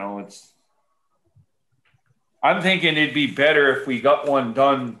 I don't know. I'm thinking it'd be better if we got one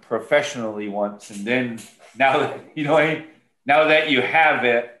done professionally once, and then now that now that you have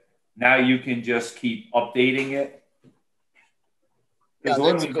it, now you can just keep updating it. Yeah,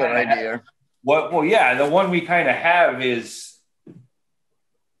 that's a good idea. The one we kind of have is,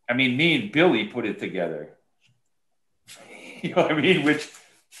 I mean, me and Billy put it together. You know what I mean? Which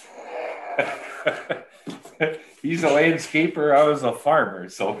he's a landscaper, I was a farmer,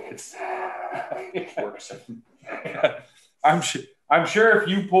 so it works. I'm sure if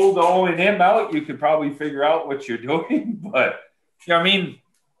you pulled the O&M out, you could probably figure out what you're doing. But you know, I mean,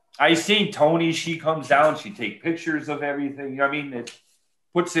 I seen Tony. She comes down, she take pictures of everything. You know, I mean, it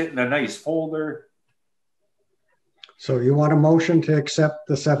puts it in a nice folder. So you want a motion to accept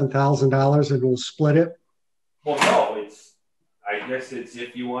the $7,000 and we'll split it? Well, no, I guess it's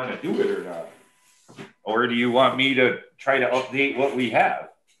if you want to do it or not. Or do you want me to try to update what we have?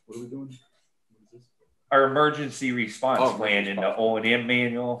 What are we doing? Our emergency response plan in the O&M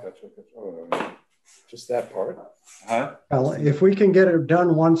manual. Gotcha. Oh, just that part? Huh? Well, if we can get it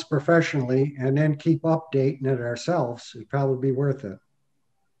done once professionally and then keep updating it ourselves, it'd probably be worth it.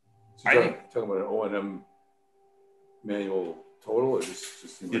 So you're talking about an O&M manual total or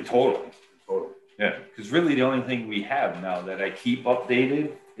just the total? Total. Yeah, because really the only thing we have now that I keep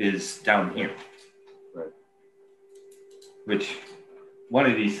updated is down here. Right. Which one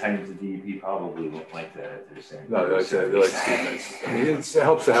of these times the DEP probably won't like that. They're saying, no, they like nice. I mean, it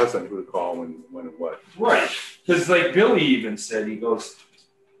helps to have somebody who to call when and what. Right. Because like Billy even said, he goes,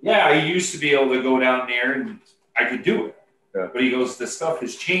 yeah, I used to be able to go down there and I could do it. Yeah. But he goes, the stuff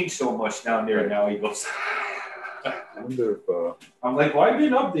has changed so much down there now. He goes, I wonder if I'm like, well, I've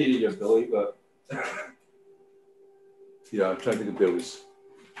been updating you, Billy, but yeah, I'm trying to think of Billy's.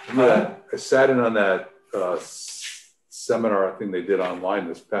 I sat in on that seminar thing they did online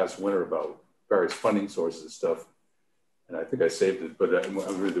this past winter about various funding sources and stuff, and I think I saved it, but I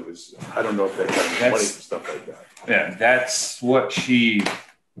don't know if they had money for stuff like that. Yeah, that's what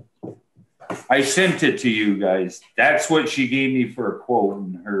I sent it to you guys. That's what she gave me for a quote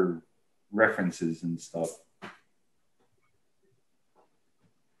and her references and stuff.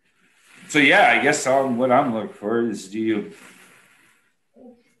 So yeah, I guess what I'm looking for is, do you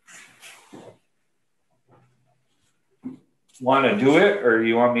want to do it, or do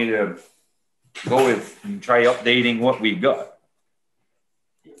you want me to go with and try updating what we got?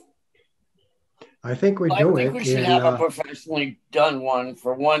 I think we should have a professionally done one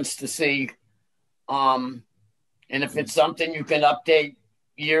for once to see, and if it's something you can update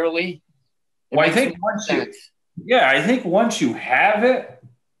yearly. Well, I think once you have it.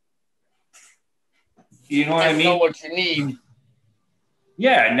 You know what I mean? Know what you need.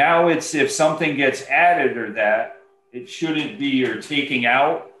 Yeah, now it's if something gets added or that, it shouldn't be you're taking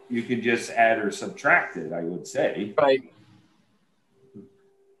out. You can just add or subtract it, I would say. Right.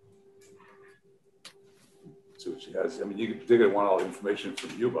 So what she has. I mean, they're going to want all the information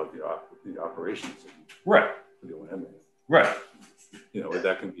from you about the operations. Right. The O&M. Right. You know,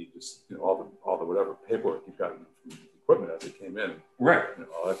 that can be just all the whatever paperwork you've got from the equipment as it came in. Right. You know,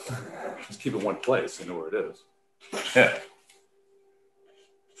 all that, just keep it in one place. You know where it is. Yeah.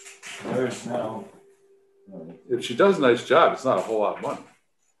 There's no. If she does a nice job, it's not a whole lot of money.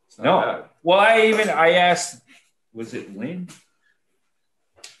 No. Bad. Well, I asked, was it Lynn?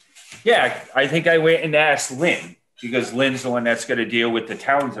 Yeah, I think I went and asked Lynn because Lynn's the one that's going to deal with the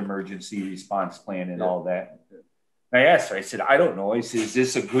town's emergency response plan and all that. And I asked her, I said, I don't know. I said, is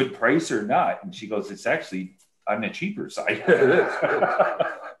this a good price or not? And she goes, it's actually on the cheaper side. It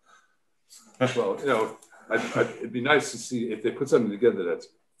is. Well, you know, it'd be nice to see if they put something together that's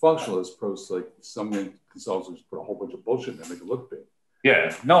functional as opposed to like some consultants put a whole bunch of bullshit in there and make it look big.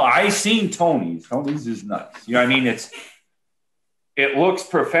 Yeah. No, I seen Tony's. Tony's is nuts. You know what I mean? It looks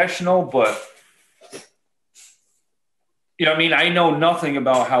professional, but you know what I mean? I know nothing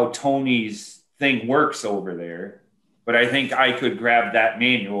about how Tony's thing works over there, but I think I could grab that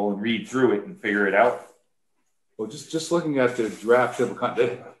manual and read through it and figure it out. Well, just looking at the draft,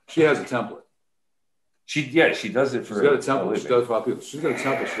 she has a template. She does it for. She's got a template. She does it for other people. She's got a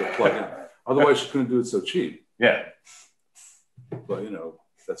template she's got to plug in. Otherwise, she couldn't do it so cheap. Yeah. But, you know,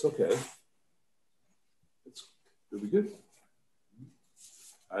 that's okay. It'll be good.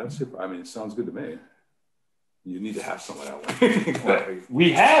 I don't see, I mean, it sounds good to me. You need to have something that way.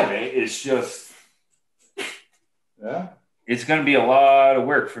 We have it. It's just, yeah, it's going to be a lot of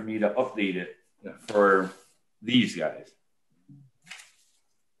work for me to update it for these guys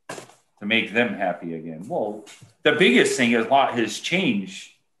to make them happy again. Well, the biggest thing is a lot has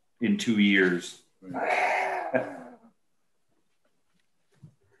changed in 2 years.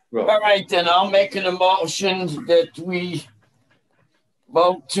 All right, then I'll make an motion that we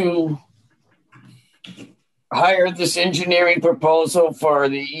vote to hire this engineering proposal for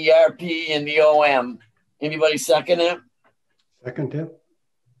the ERP and the OM. Anybody second it? Second it.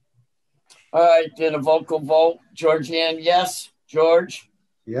 All right, then a vocal vote. Georgianne, yes. George?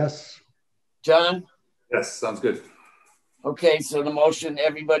 Yes. John? yes, sounds good. Okay, so the motion,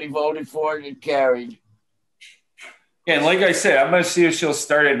 everybody voted for it, it carried. Yeah, and like I said, I'm going to see if she'll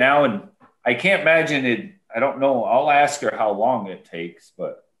start it now. And I can't imagine it. I don't know. I'll ask her how long it takes.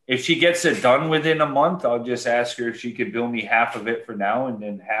 But if she gets it done within a month, I'll just ask her if she could bill me half of it for now and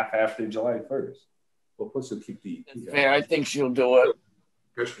then half after July 1st. Well, plus to keep the Fair, I think she'll do it.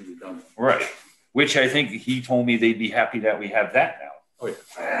 be done. Right. Which I think he told me they'd be happy that we have that now. Oh,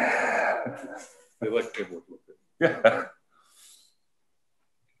 yeah. They like paperwork. Yeah.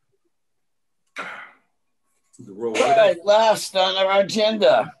 The rural All right, last on our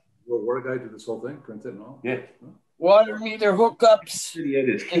agenda. Rural water guy did this whole thing, print it and all? Yeah. Water meter hookups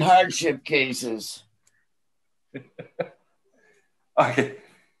in hardship cases. Okay.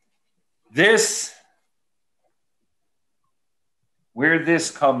 Where this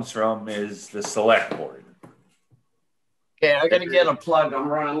comes from is the select board. Okay, I gotta get a plug. I'm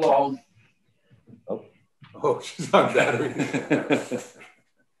running low. Oh, she's on battery.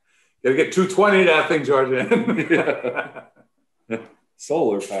 Gotta get 220 that thing, Georgia.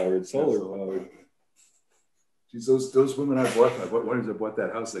 Solar powered. Geez, those women I bought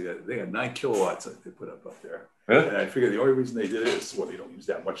that house, they got 9 kilowatts that they put up there. Really? And I figured the only reason they did it is, well, they don't use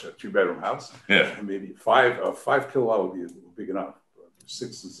that much, a 2-bedroom house. Yeah. And maybe 5 kilowatt would be big enough.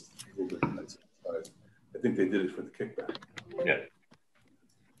 6 is a little bit nice. I think they did it for the kickback. Yeah.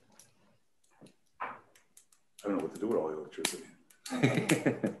 I don't know what to do with all the electricity.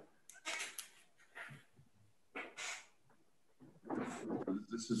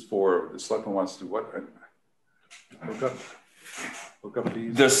 This is for the selectman wants to do what? Hook up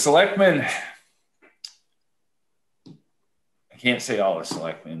these. The selectmen, I can't say all the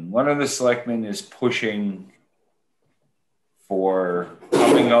selectmen. One of the selectmen is pushing for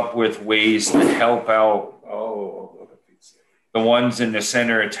coming up with ways to help out the ones in the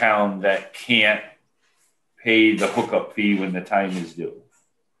center of town that can't pay the hookup fee when the time is due.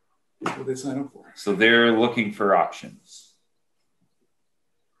 What do they sign up for? So they're looking for options.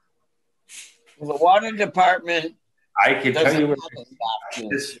 The water department. I can tell you what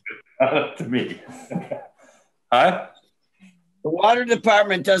options. To me. Huh? The water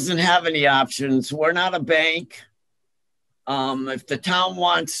department doesn't have any options. We're not a bank. If the town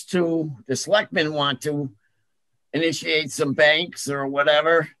wants to, the selectmen want to initiate some banks or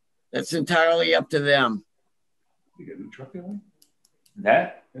whatever, that's entirely up to them. You get a new truck, one?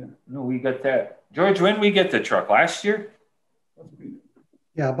 That? Yeah. No, we got that. George, when we get the truck? Last year?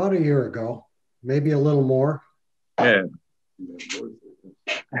 Yeah, about a year ago, maybe a little more. Yeah.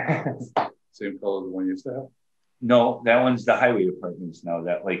 Same color as the one you used to have? No, that one's the highway department's now,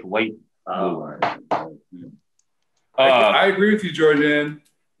 that like light blue. I agree with you, Jordan.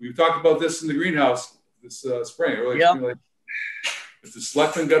 We've talked about this in the greenhouse this spring. Like, if the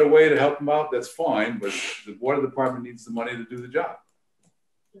selectmen got a way to help them out, that's fine, but the water department needs the money to do the job.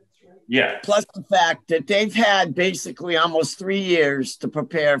 That's Yeah. Plus the fact that they've had basically almost 3 years to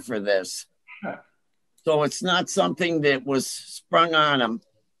prepare for this. Huh. So it's not something that was sprung on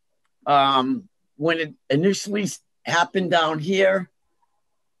them. When it initially happened down here,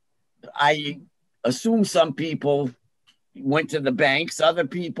 I assume some people went to the banks, other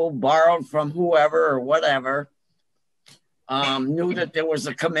people borrowed from whoever or whatever, knew that there was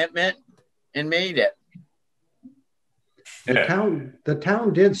a commitment and made it. The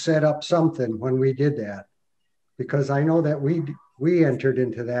town did set up something when we did that, because I know that we entered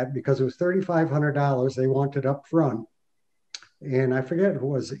into that because it was $3,500 they wanted up front. And I forget if it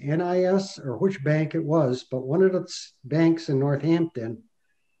was NIS or which bank it was, but one of the banks in Northampton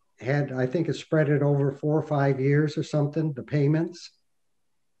had, I think it spread it over 4 or 5 years or something, the payments.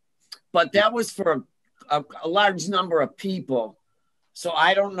 But that was for a large number of people. So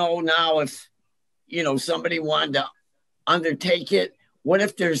I don't know now if, somebody wanted to undertake it. What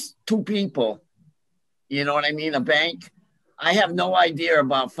if there's 2 people? You know what I mean? A bank. I have no idea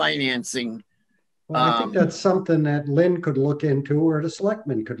about financing. Well, I think that's something that Lynn could look into or the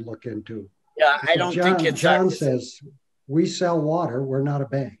selectmen could look into. Yeah, I don't think it's John says we sell water. We're not a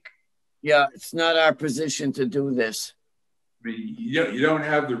bank. Yeah, it's not our position to do this. I mean, you don't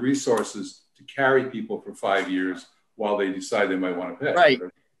have the resources to carry people for 5 years while they decide they might want to pay. Right.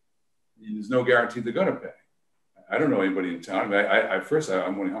 There's no guarantee they're going to pay. I don't know anybody in town. I mean, first,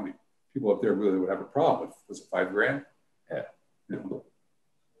 I'm wondering how many people up there really would have a problem with. Was it $5,000? Yeah. In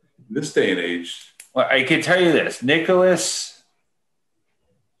this day and age. Well, I can tell you this, Nicholas,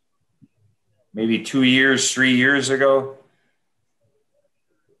 maybe 2 years, 3 years ago,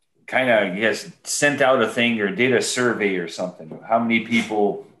 kind of, I guess, sent out a thing or did a survey or something of how many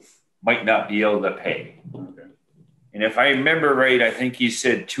people might not be able to pay. Okay. And if I remember right, I think he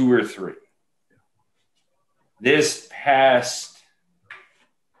said 2 or 3. This past,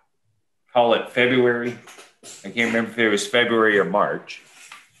 call it February, I can't remember if it was February or March,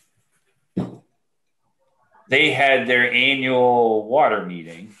 they had their annual water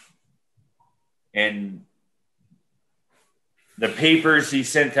meeting, and the papers he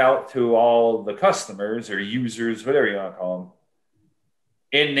sent out to all the customers or users, whatever you want to call them,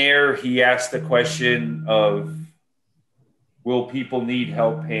 in there he asked the question of, will people need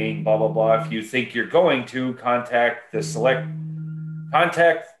help paying, blah, blah, blah. If you think you're going to, contact, I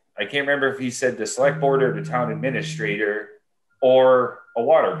can't remember if he said the select board or the town administrator or a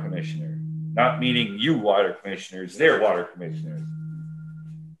water commissioner. Not meaning you water commissioners, they're water commissioners.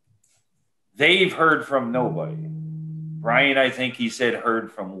 They've heard from nobody. Brian, I think he said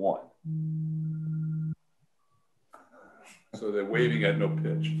heard from 1. So they're waving at no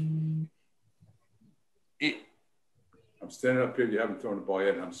pitch. I'm standing up here, you haven't thrown the ball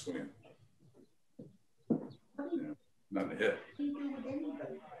yet, and I'm swinging. Not a hit.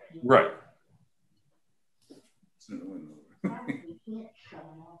 Right. It's in the window.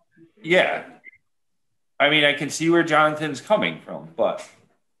 Yeah. I mean, I can see where Jonathan's coming from, but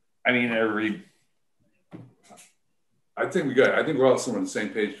I mean, I think we're all somewhere on the same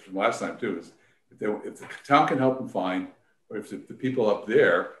page from last time too. Is if the town can help them find, or if the people up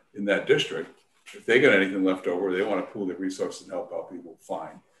there in that district, if they got anything left over, they want to pool their resources and help out people,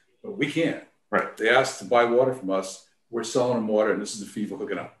 fine. But we can't. Right. They asked to buy water from us. We're selling them water, and this is the fee for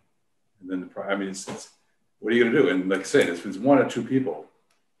hooking up. And then it's what are you going to do? And like I said, if it's 1 or 2 people.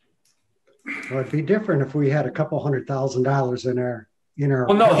 Well, it'd be different if we had a couple $100,000 in our.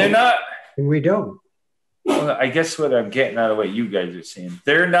 Well, no, they're not. And we don't. Well, I guess what I'm getting out of what you guys are saying,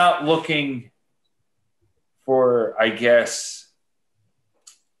 they're not looking for, I guess,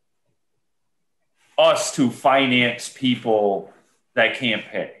 us to finance people that can't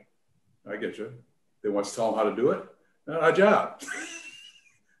pay. I get you. They want to tell them how to do it. Not our job.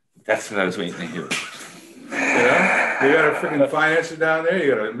 That's what I was waiting to hear. You got a freaking financer down there.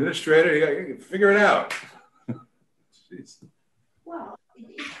 You got an administrator. You got to figure it out. Jeez.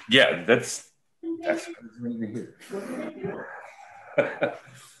 Yeah, that's what I was waiting to hear.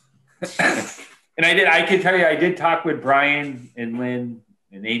 And I can tell you, I did talk with Brian and Lynn,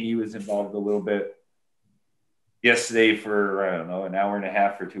 and Amy was involved a little bit yesterday for, I don't know, an hour and a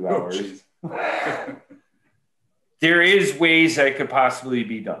half or 2 hours. There is ways that could possibly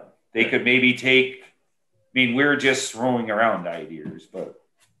be done. They could maybe we're just throwing around ideas, but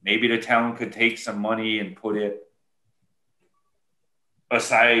maybe the town could take some money and put it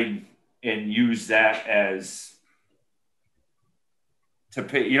aside and use that as to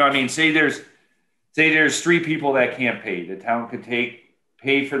pay. You know what I mean? Say there's 3 people that can't pay. The town could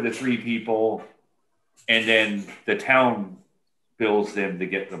pay for the 3 people, and then the town bills them to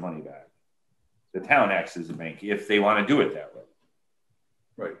get the money back. The town acts as a bank if they want to do it that way.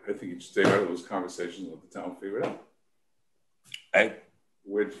 Right. I think you just stay out of those conversations and let the town figure it out.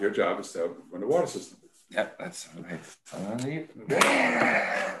 Your job is to run the water system. Yeah, that's right. You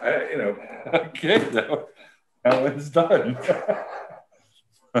know. Okay, that one's done.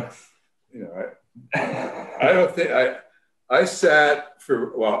 You know, I don't think I sat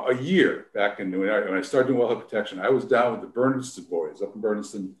for a year back in when I started doing wellhead protection. I was down with the Berniston boys up in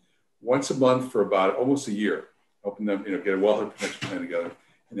Berniston once a month for about almost a year, helping them, you know, get a wellhead protection plan together.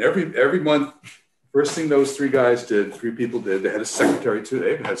 And every month, first thing those three people did, they had a secretary too.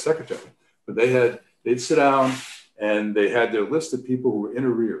 They even had a secretary, but they'd sit down and they had their list of people who were in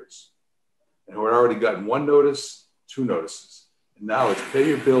arrears and who had already gotten 1 notice, 2 notices. And now it's pay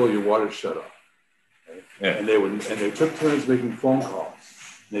your bill or your water's shut off. Right? Yeah. And they took turns making phone calls.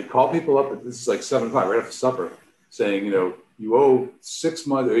 And they'd call people up at, this is like 7 o'clock, right after supper, saying, you know, you owe 6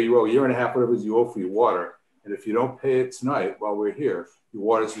 months or you owe a year and a half, whatever it is you owe for your water. And if you don't pay it tonight while we're here, your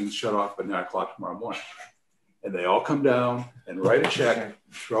water's being shut off by 9 o'clock tomorrow morning. And they all come down and write a check,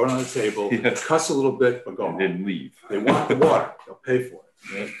 throw it on the table, cuss a little bit, but go home. And then leave. They want the water, they'll pay for it.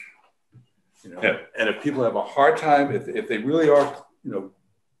 Yeah. You know? And if people have a hard time, if they really are, you know,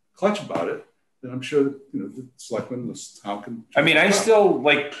 clutch about it, then I'm sure that, you know, the selectmen, the town can. I mean, I still,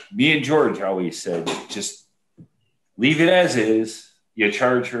 like me and George always said, just leave it as is. You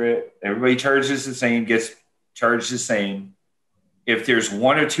charge for it. Everybody charges the same, gets charged the same. If there's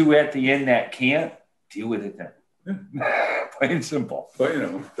 1 or 2 at the end that can't, deal with it then. Yeah. Plain and simple. But, you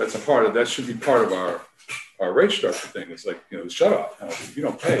know, that should be part of our rate structure thing. It's like, you know, the shut off. If you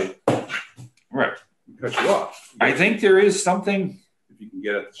don't pay, right, we cut you off. I think there is something. If you can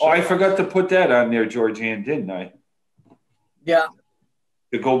get it. Oh, I forgot to put that on there, Georgianne, didn't I? Yeah.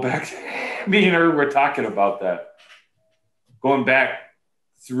 To go back, me and her were talking about that. Going back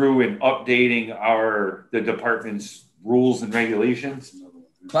through and updating the department's rules and regulations.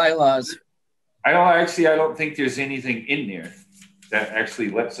 Bylaws. I don't think there's anything in there that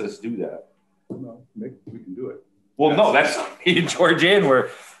actually lets us do that. No, we can do it. Well, no, that's me and Georgianne were.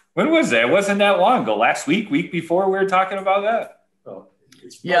 When was that? It wasn't that long ago. Last week before, we were talking about that. Well,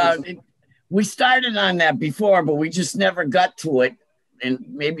 we started on that before, but we just never got to it. And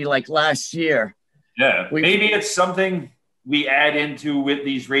maybe like last year. Yeah, maybe it's something we add into with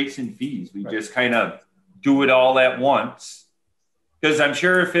these rates and fees. We just kind of do it all at once. Because I'm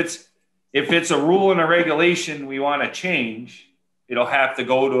sure if it's a rule and a regulation we want to change, it'll have to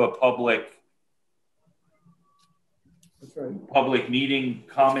go to a public meeting,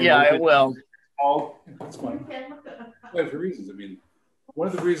 comment. Yeah, it will. Oh, that's fine. For reasons. I mean, one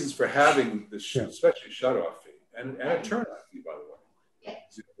of the reasons for having this, especially shut-off fee and a turn-off fee, by the way,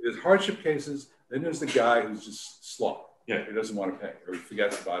 there's hardship cases. Then there's the guy who's just slow. Yeah, he doesn't want to pay or he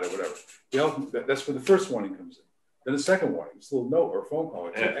forgets about it, whatever. That's where the first warning comes in. Then the second warning, it's a little note or a phone call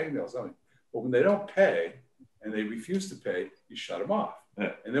or email, something. But when they don't pay and they refuse to pay, you shut them off.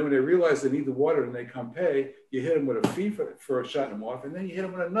 Yeah. And then when they realize they need the water and they come pay, you hit them with a fee for shutting them off, and then you hit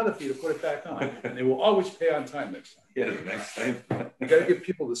them with another fee to put it back on. And they will always pay on time next time. Yeah, the next time. You got to give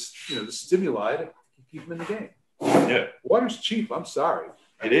people this, you know, the stimuli to keep them in the game. Yeah. Water's cheap. I'm sorry.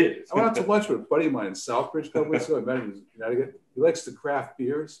 It is. I went out to lunch with a buddy of mine in Southbridge a couple weeks ago. I met him in Connecticut. He likes to craft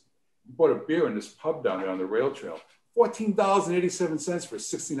beers. He bought a beer in this pub down there on the rail trail. $14.87 for a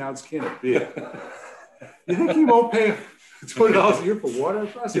 16-ounce can of beer. You think he won't pay $20 a year for water?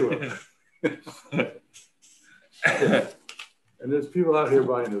 Of course he will. And there's people out here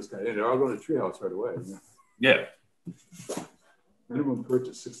buying those guys. They're all going to Treehouse right away. Yeah. Minimum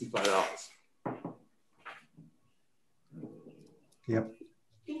purchase $65. Yep.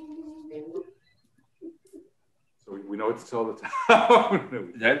 So we know what to tell the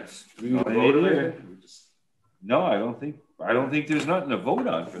town. That's we need to vote on it. No, I don't think there's nothing to vote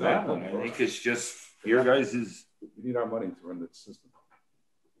on for that one. I think it's just your guys is. We need our money to run the system.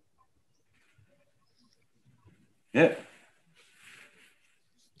 Yeah.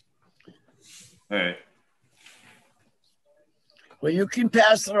 All right. Well, you can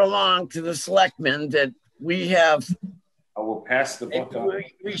pass it along to the selectmen that we have. I will pass the book on.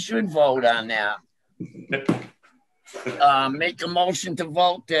 We should vote on that. Make a motion to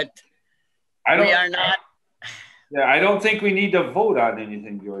vote that we are not. Yeah, I don't think we need to vote on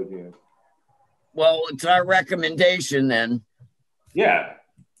anything, Georgia. Well, it's our recommendation then. Yeah.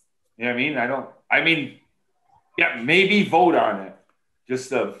 You know what I mean? Yeah, maybe vote on it just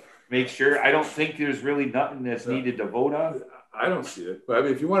to make sure. I don't think there's really nothing that's needed to vote on. I don't see it. But I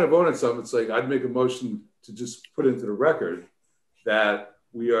mean, if you want to vote on something, it's like I'd make a motion to just put into the record that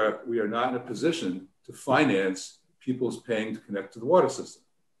we are not in a position to finance people's paying to connect to the water system.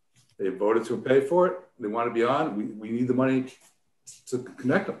 They voted to pay for it. They want to be on. We need the money to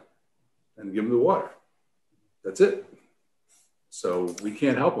connect them and give them the water. That's it. So we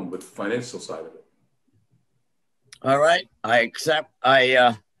can't help them with the financial side of it. All right, I accept.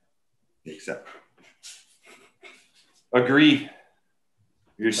 Accept. Agree.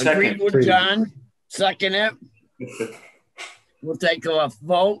 You're second. Agree with John. Second it. We'll take a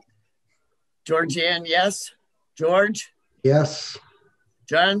vote. Georgianne, yes. George? Yes.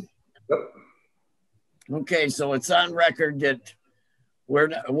 John? Yep. Okay, so it's on record that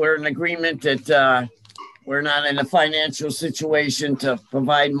we're in agreement that we're not in a financial situation to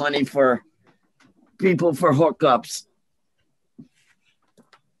provide money for people for hookups.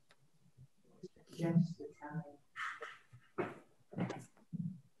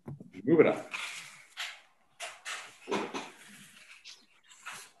 Moving on.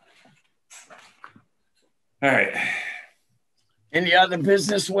 All right. Any other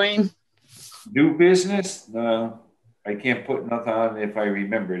business, Wayne? New business? No, I can't put nothing on if I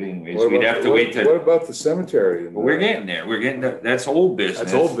remember it anyways. We'd have to wait till. What about the cemetery? Well, we're getting there. We're getting there. That's old business.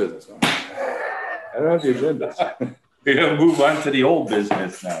 That's old business. I don't have the agenda. We're going to move on to the old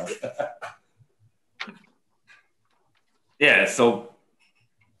business now. Yeah, so,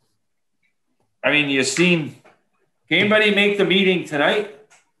 I mean, can anybody make the meeting tonight?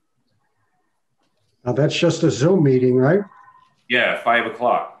 Now that's just a Zoom meeting, right? Yeah, 5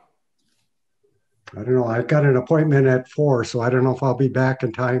 o'clock. I don't know. I've got an appointment at 4, so I don't know if I'll be back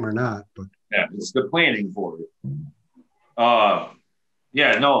in time or not. But Yeah, it's the planning board.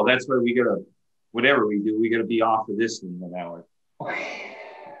 Yeah, no, that's why we gotta, whatever we do, we gotta be off of this in an hour.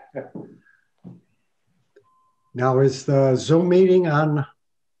 now is the Zoom meeting on,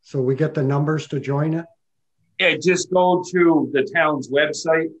 so we get the numbers to join it? Yeah, just go to the town's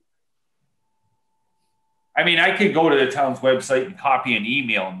website. I mean, I could go to the town's website and copy and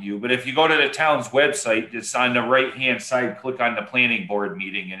email you, but if you go to the town's website, it's on the right-hand side, click on the planning board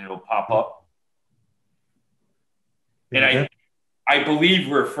meeting and it'll pop up. And I believe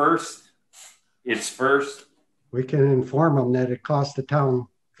we're first. It's first. We can inform them that it cost the town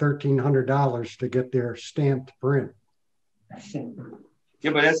 $1,300 to get their stamped print.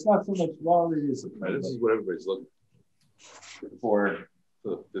 Yeah, but that's not so much longer. This is what everybody's looking for.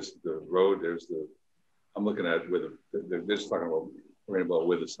 The road, I'm looking at where they're just talking about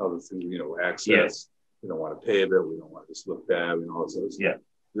where this other thing, access. Yes. We don't want to pave it. We don't want this to look bad. And all this other stuff. Yeah.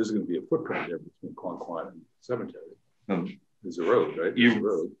 There's going to be a footprint there between Conquan and cemetery. There's a road, right? There's a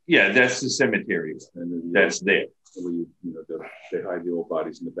road. Yeah, that's the cemetery. And then that's there. They hide the old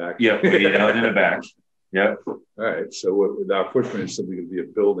bodies in the back. Yeah, way down in the back. Yeah. All right. So with our footprint is simply going to be a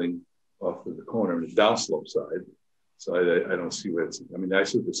building off of the corner on the downslope side. So I don't see where it's. I mean, I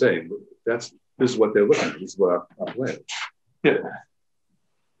see what they're saying, but this is what they're looking at. This is what our plan. Yeah.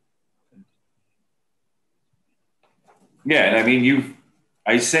 Yeah, and I mean,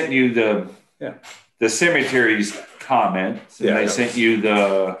 I sent you the cemetery's comments, and I sent you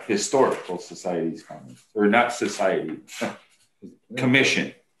the historical society's comments, or not society,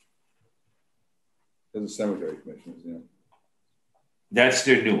 commission. There's a cemetery commission, yeah. That's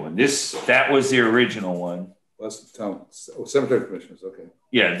their new one. That was the original one. Well, that's the town. Cemetery commissioners, okay.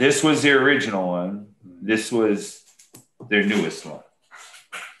 Yeah, this was their original one. This was their newest one.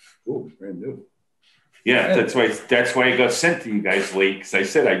 Oh, brand new. Yeah, that's why it got sent to you guys late, because I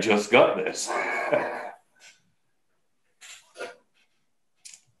said I just got this.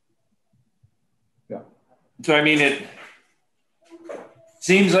 Yeah. So I mean, it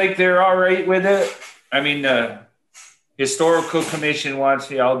seems like they're all right with it. I mean, the historical commission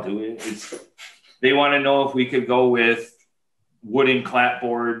wants me. I'll do it. They want to know if we could go with wooden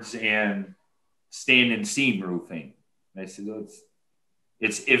clapboards and stand and seam roofing. And I said,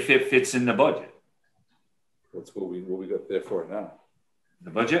 it's if it fits in the budget. What's what we got there for now? The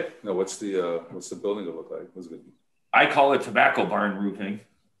budget? No, what's the building gonna look like? What's it gonna be? I call it tobacco barn roofing.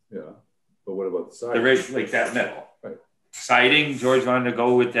 Yeah, but what about the side? The red, like that metal. Right. Siding, George wanted to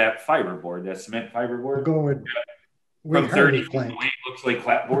go with that fiberboard, that cement fiberboard. We'll go with from 30 feet away, it looks like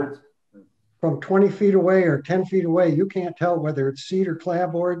clapboards. From 20 feet away or 10 feet away, you can't tell whether it's cedar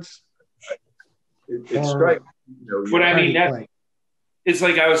clapboards. It's straight. But I mean, it's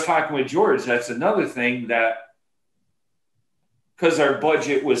like I was talking with George. That's another thing that, because our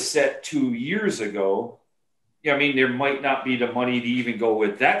budget was set 2 years ago, I mean, there might not be the money to even go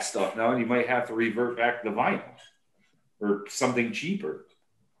with that stuff now. You might have to revert back to vinyl or something cheaper.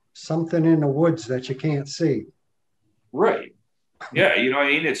 Something in the woods that you can't see. Right. Yeah, you know what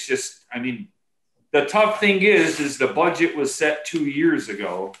I mean? It's just, I mean, the tough thing is the budget was set 2 years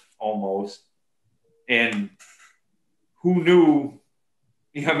ago almost. And who knew,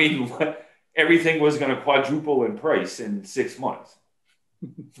 I mean, everything was going to quadruple in price in 6 months.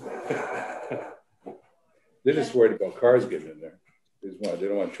 They're just worried about cars getting in there. They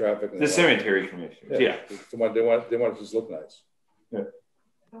don't want traffic. The cemetery commissioners, yeah. They want it to just look nice. Yeah.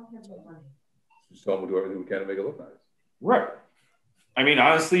 Just tell them to do everything we can to make it look nice. Right. I mean,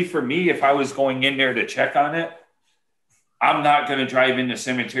 honestly, for me, if I was going in there to check on it, I'm not going to drive in the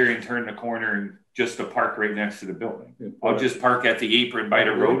cemetery and turn the corner and just to park right next to the building. Yeah, I'll just park at the apron by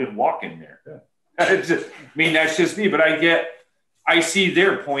the road and walk in there. Yeah. That's just me. But I see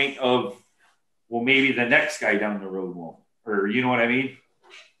their point of, well, maybe the next guy down the road won't, or you know what I mean?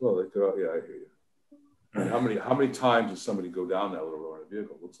 Well, I hear you. And how many times does somebody go down that little road in a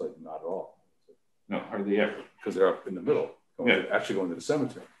vehicle? Looks like not at all. No, hardly ever. Because they're up in the middle, actually going to the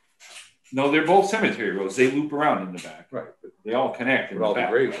cemetery. No, they're both cemetery roads. They loop around in the back. Right. But they all connect. But all the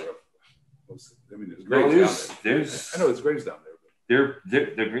graves are up. I mean, there's graves down there. I know there's graves down there.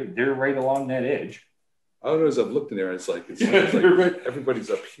 They're right along that edge. I don't know, as I've looked in there, it's like right. Everybody's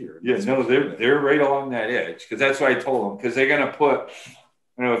up here. Yeah, no, they're right along that edge. Because that's what I told them. Because they're going to put,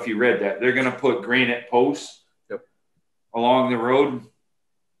 I don't know if you read that, they're going to put granite posts along the road.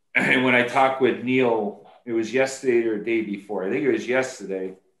 And when I talked with Neil, it was yesterday or the day before. I think it was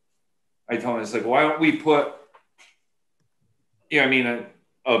yesterday. I told him, it's like, why don't we put,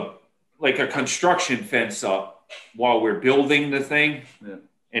 like a construction fence up while we're building the thing. Yeah.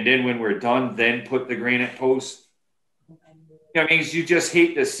 And then when we're done, then put the granite post. I mean, you just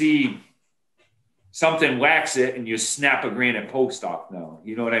hate to see something wax it and you snap a granite post off now.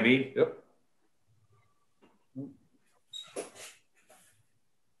 You know what I mean? Yep.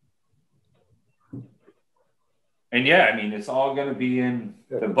 And I mean, it's all going to be in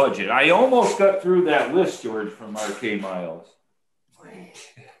the budget. I almost got through that list, George, from RK Miles.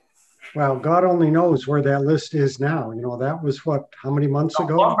 Well, God only knows where that list is now. You know, that was how many months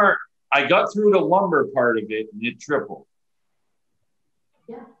ago? Lumber, I got through the lumber part of it and it tripled.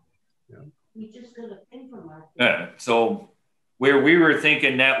 Yeah. We just got a thing from RK. Yeah. So where we were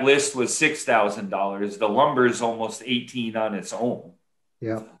thinking that list was $6,000, the lumber is almost 18 on its own.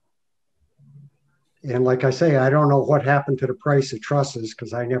 Yeah. And like I say, I don't know what happened to the price of trusses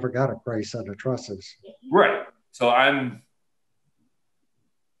because I never got a price on the trusses. Right. So I'm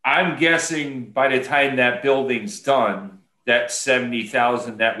guessing by the time that building's done, that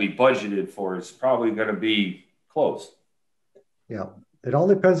 $70,000 that we budgeted for is probably going to be close. Yeah. It all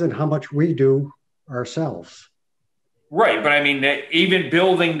depends on how much we do ourselves. Right. But I mean, even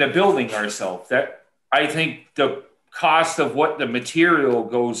building the building ourselves, that I think the cost of what the material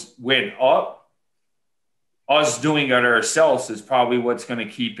went up. Us doing it ourselves is probably what's going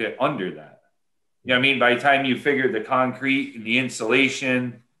to keep it under that. You know what I mean? By the time you figure the concrete and the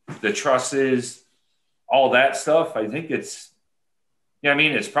insulation, the trusses, all that stuff, I think it's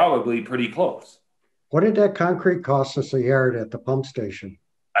probably pretty close. What did that concrete cost us a yard at the pump station?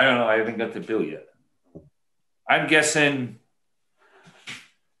 I don't know. I haven't got the bill yet. I'm guessing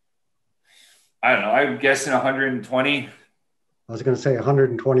 120. I was going to say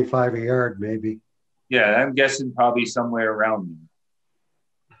 125 a yard, maybe. Yeah, I'm guessing probably somewhere around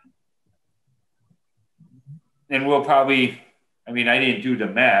there. And we'll probably, I didn't do the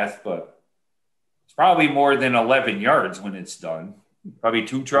math, but it's probably more than 11 yards when it's done. Probably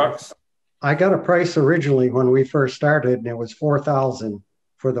 2 trucks. I got a price originally when we first started, and it was $4,000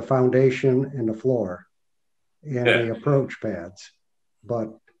 for the foundation and the floor and the approach pads.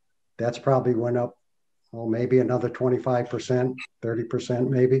 But that's probably went up, maybe another 25%, 30%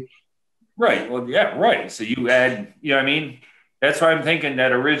 maybe. Right. Well, yeah, right. So you add, you know what I mean? That's why I'm thinking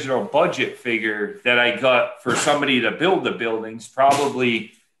that original budget figure that I got for somebody to build the buildings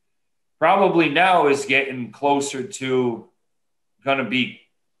probably now is getting closer to going to be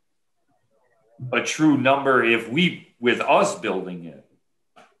a true number with us building it.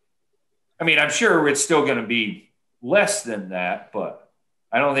 I mean, I'm sure it's still going to be less than that, but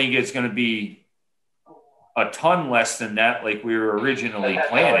I don't think it's going to be a ton less than that like we were originally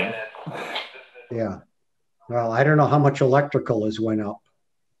planning. Yeah. Well, I don't know how much electrical has went up.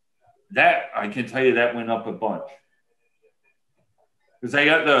 That, I can tell you that went up a bunch. Because I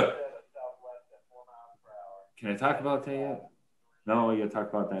got can I talk about that yet? No, I got to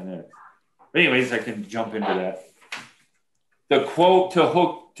talk about that next. But anyways, I can jump into that. The quote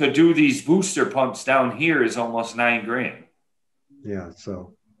to do these booster pumps down here is almost $9,000. Yeah,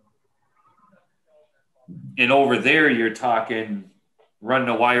 so. And over there, you're talking run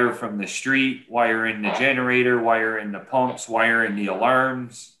the wire from the street, wire in the generator, wire in the pumps, wire in the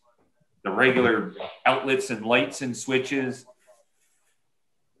alarms, the regular outlets and lights and switches.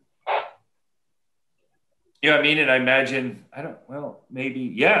 You know what I mean? And I imagine, maybe,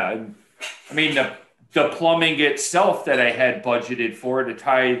 yeah. I mean, the the plumbing itself that I had budgeted for to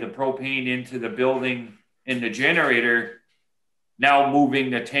tie the propane into the building and the generator, now moving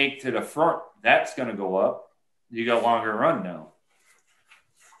the tank to the front, that's going to go up. You got longer run now.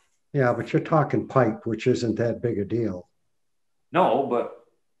 Yeah, but you're talking pipe, which isn't that big a deal. No, but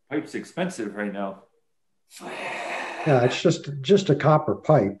pipe's expensive right now. Yeah, it's just a copper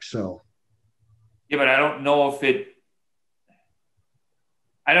pipe, so. Yeah, but I don't know if it,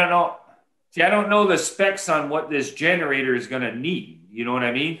 I don't know. See, I don't know the specs on what this generator is going to need. You know what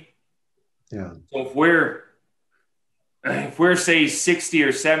I mean? Yeah. So if we're say 60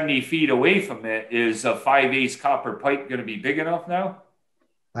 or 70 feet away from it, is a 5/8 copper pipe going to be big enough now?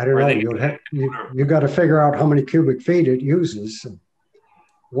 I don't know. You got to figure out how many cubic feet it uses.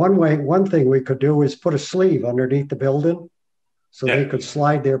 One thing we could do is put a sleeve underneath the building so they could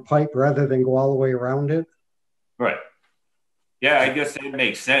slide their pipe rather than go all the way around it. Right. Yeah, I guess that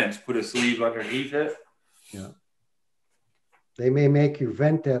makes sense. Put a sleeve underneath it. Yeah. They may make you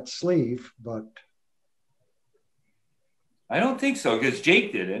vent that sleeve, but I don't think so, because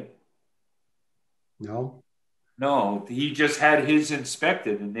Jake didn't. No. No, he just had his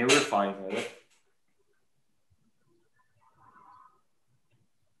inspected and they were fine with it.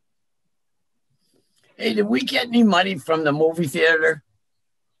 Hey, did we get any money from the movie theater?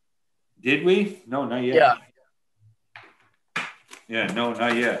 Did we? No, not yet. Yeah. Yeah, no,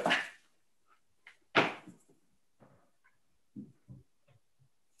 not yet.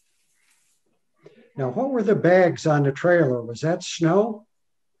 Now, what were the bags on the trailer? Was that snow?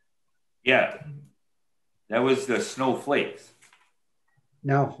 Yeah. That was the snowflakes.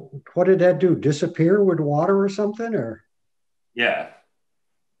 Now, what did that do? Disappear with water or something? Or yeah.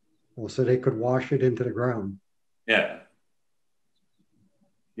 Well, so they could wash it into the ground. Yeah.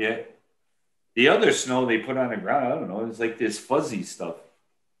 Yeah. The other snow they put on the ground, I don't know, it's like this fuzzy stuff.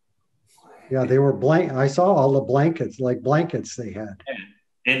 Yeah, they were I saw all the blankets, like blankets they had.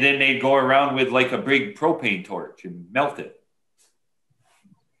 And then they'd go around with like a big propane torch and melt it.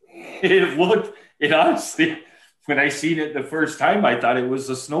 It honestly, when I seen it the first time, I thought it was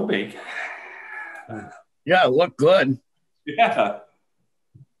a snowbank. Yeah, it looked good. Yeah.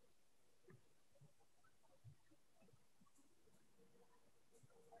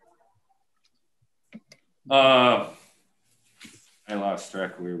 I lost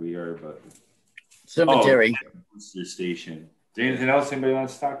track of where we are, but cemetery. Booster station. Is there anything else anybody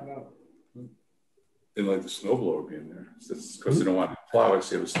wants to talk about? They like the snowblower being there. It's because they don't want to plow it.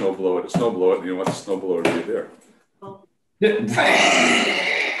 So you have a snowblower to snowblow it, and you don't want the snowblower to be there.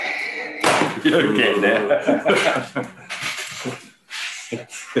 You're getting that.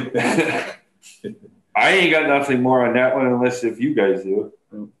 I ain't got nothing more on that one unless if you guys do.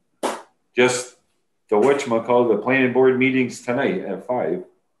 Just the whatchamacallit, the planning board meetings tonight at 5.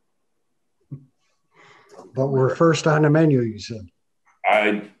 But we're first on the menu, you said.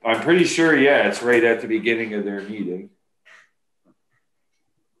 I'm pretty sure, yeah, it's right at the beginning of their meeting.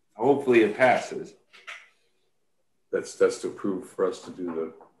 Hopefully it passes. That's to approve for us to do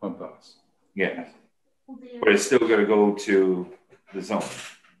the pump house. Yeah. But it's still going to go to the zone,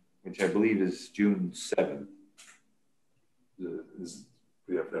 which I believe is June 7th.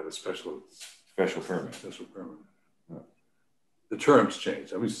 We have to have a special permit. Special permit. The terms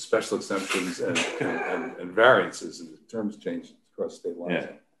change. I mean, special exemptions and variances, and the terms change across state lines.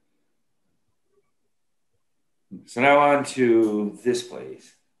 Yeah. So now on to this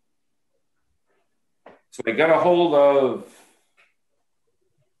place. So I got a hold of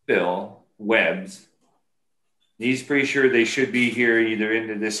Bill Webb's. He's pretty sure they should be here either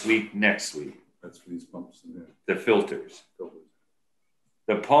into this week, next week. That's for these pumps. Yeah. The filters.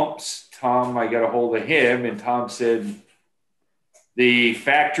 The pumps, Tom, I got a hold of him, and Tom said the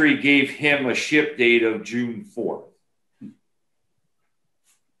factory gave him a ship date of June 4th.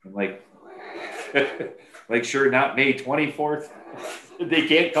 I'm like, like, sure, not May 24th. They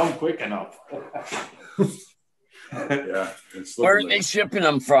can't come quick enough. Yeah. Where are they shipping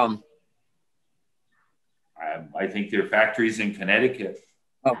them from? I think their factory's in Connecticut.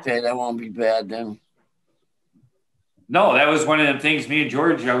 Okay, that won't be bad then. No, that was one of the things me and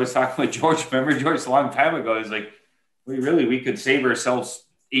George, I was talking with George. Remember, George, a long time ago, I was like, we could save ourselves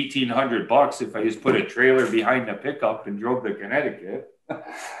 $1,800 if I just put a trailer behind the pickup and drove to Connecticut. Yeah.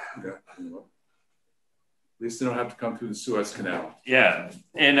 At least they don't have to come through the Suez Canal. Yeah.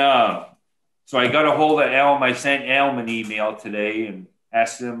 And so I got a hold of Elm. I sent Elm an email today and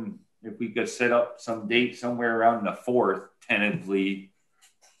asked him if we could set up some date somewhere around the 4th, tentatively,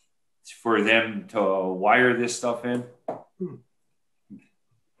 for them to wire this stuff in.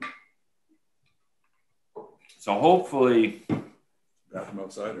 So hopefully, bathroom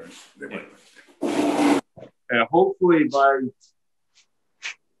outside, or they might. And hopefully by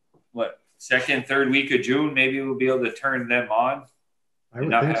second, third week of June, maybe we'll be able to turn them on. I would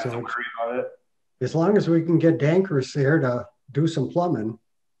think so. To worry about it. As long as we can get Dankers there to do some plumbing.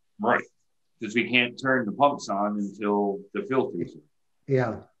 Right. Because we can't turn the pumps on until the filters.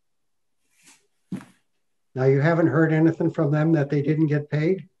 Yeah. Now, you haven't heard anything from them that they didn't get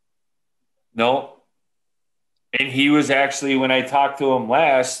paid? No. And he was actually, when I talked to him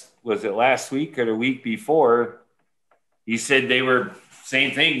last week or the week before, he said they were,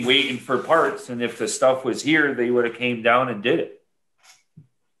 same thing, waiting for parts. And if the stuff was here, they would have came down and did it.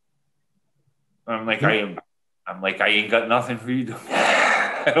 I'm like, I ain't got nothing for you to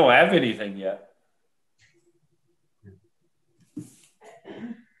I don't have anything yet.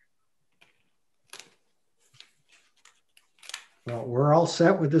 Well, we're all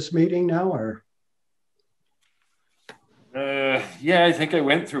set with this meeting now, or? Yeah, I think I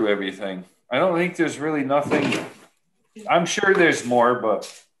went through everything. I don't think there's really nothing. I'm sure there's more,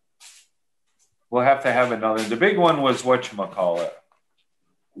 but we'll have to have another. The big one was whatchamacallit.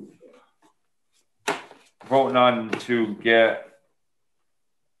 Voting on to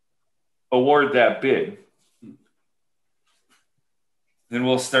award that bid. Then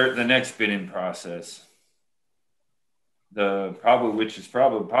we'll start the next bidding process. Which is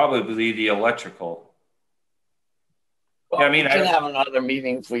probably the electrical. Well, yeah, I mean, we can have another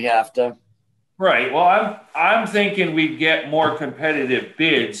meeting if we have to. Right. Well, I'm thinking we'd get more competitive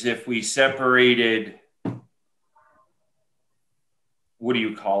bids if we separated. What do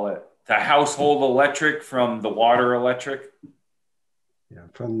you call it? The household electric from the water electric. Yeah,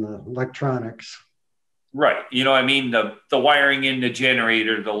 from the electronics. Right. You know what I mean? The wiring in the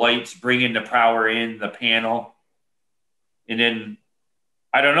generator, the lights, bringing the power in, the panel. And then,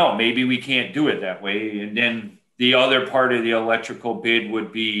 I don't know, maybe we can't do it that way. And then the other part of the electrical bid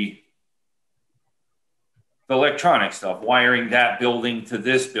would be the electronic stuff, wiring that building to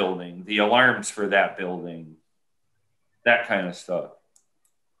this building, the alarms for that building, that kind of stuff.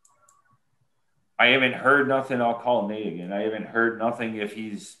 I haven't heard nothing. I'll call Nate again. I haven't heard nothing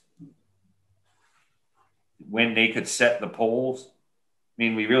when they could set the poles. I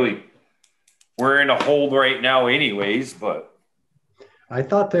mean, we're in a hold right now anyways, but. I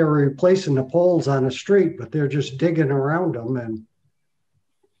thought they were replacing the poles on the street, but they're just digging around them and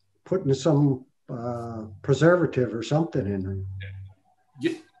putting some preservative or something in them.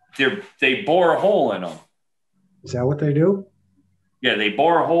 They bore a hole in them. Is that what they do? Yeah, they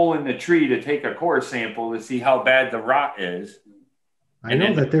bore a hole in the tree to take a core sample to see how bad the rot is. I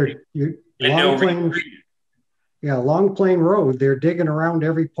know that Long Plain Road, they're digging around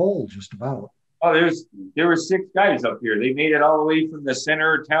every pole just about. Oh, there were 6 guys up here. They made it all the way from the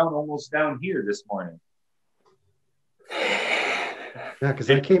center of town almost down here this morning. Yeah, because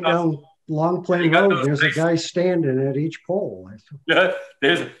I came down Long Plain Road. There's a guy standing at each pole. Yeah,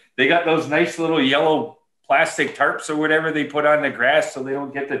 they got those nice little yellow plastic tarps or whatever they put on the grass so they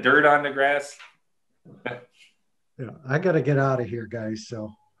don't get the dirt on the grass. Yeah, I got to get out of here, guys.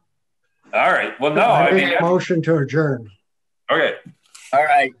 So. All right. Well, no, I make a motion to adjourn. Okay. All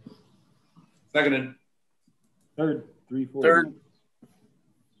right. Seconded. Third. 3-4. Third.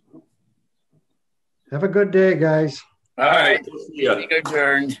 Have a good day, guys. All right.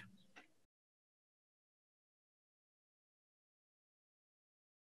 Adjourned.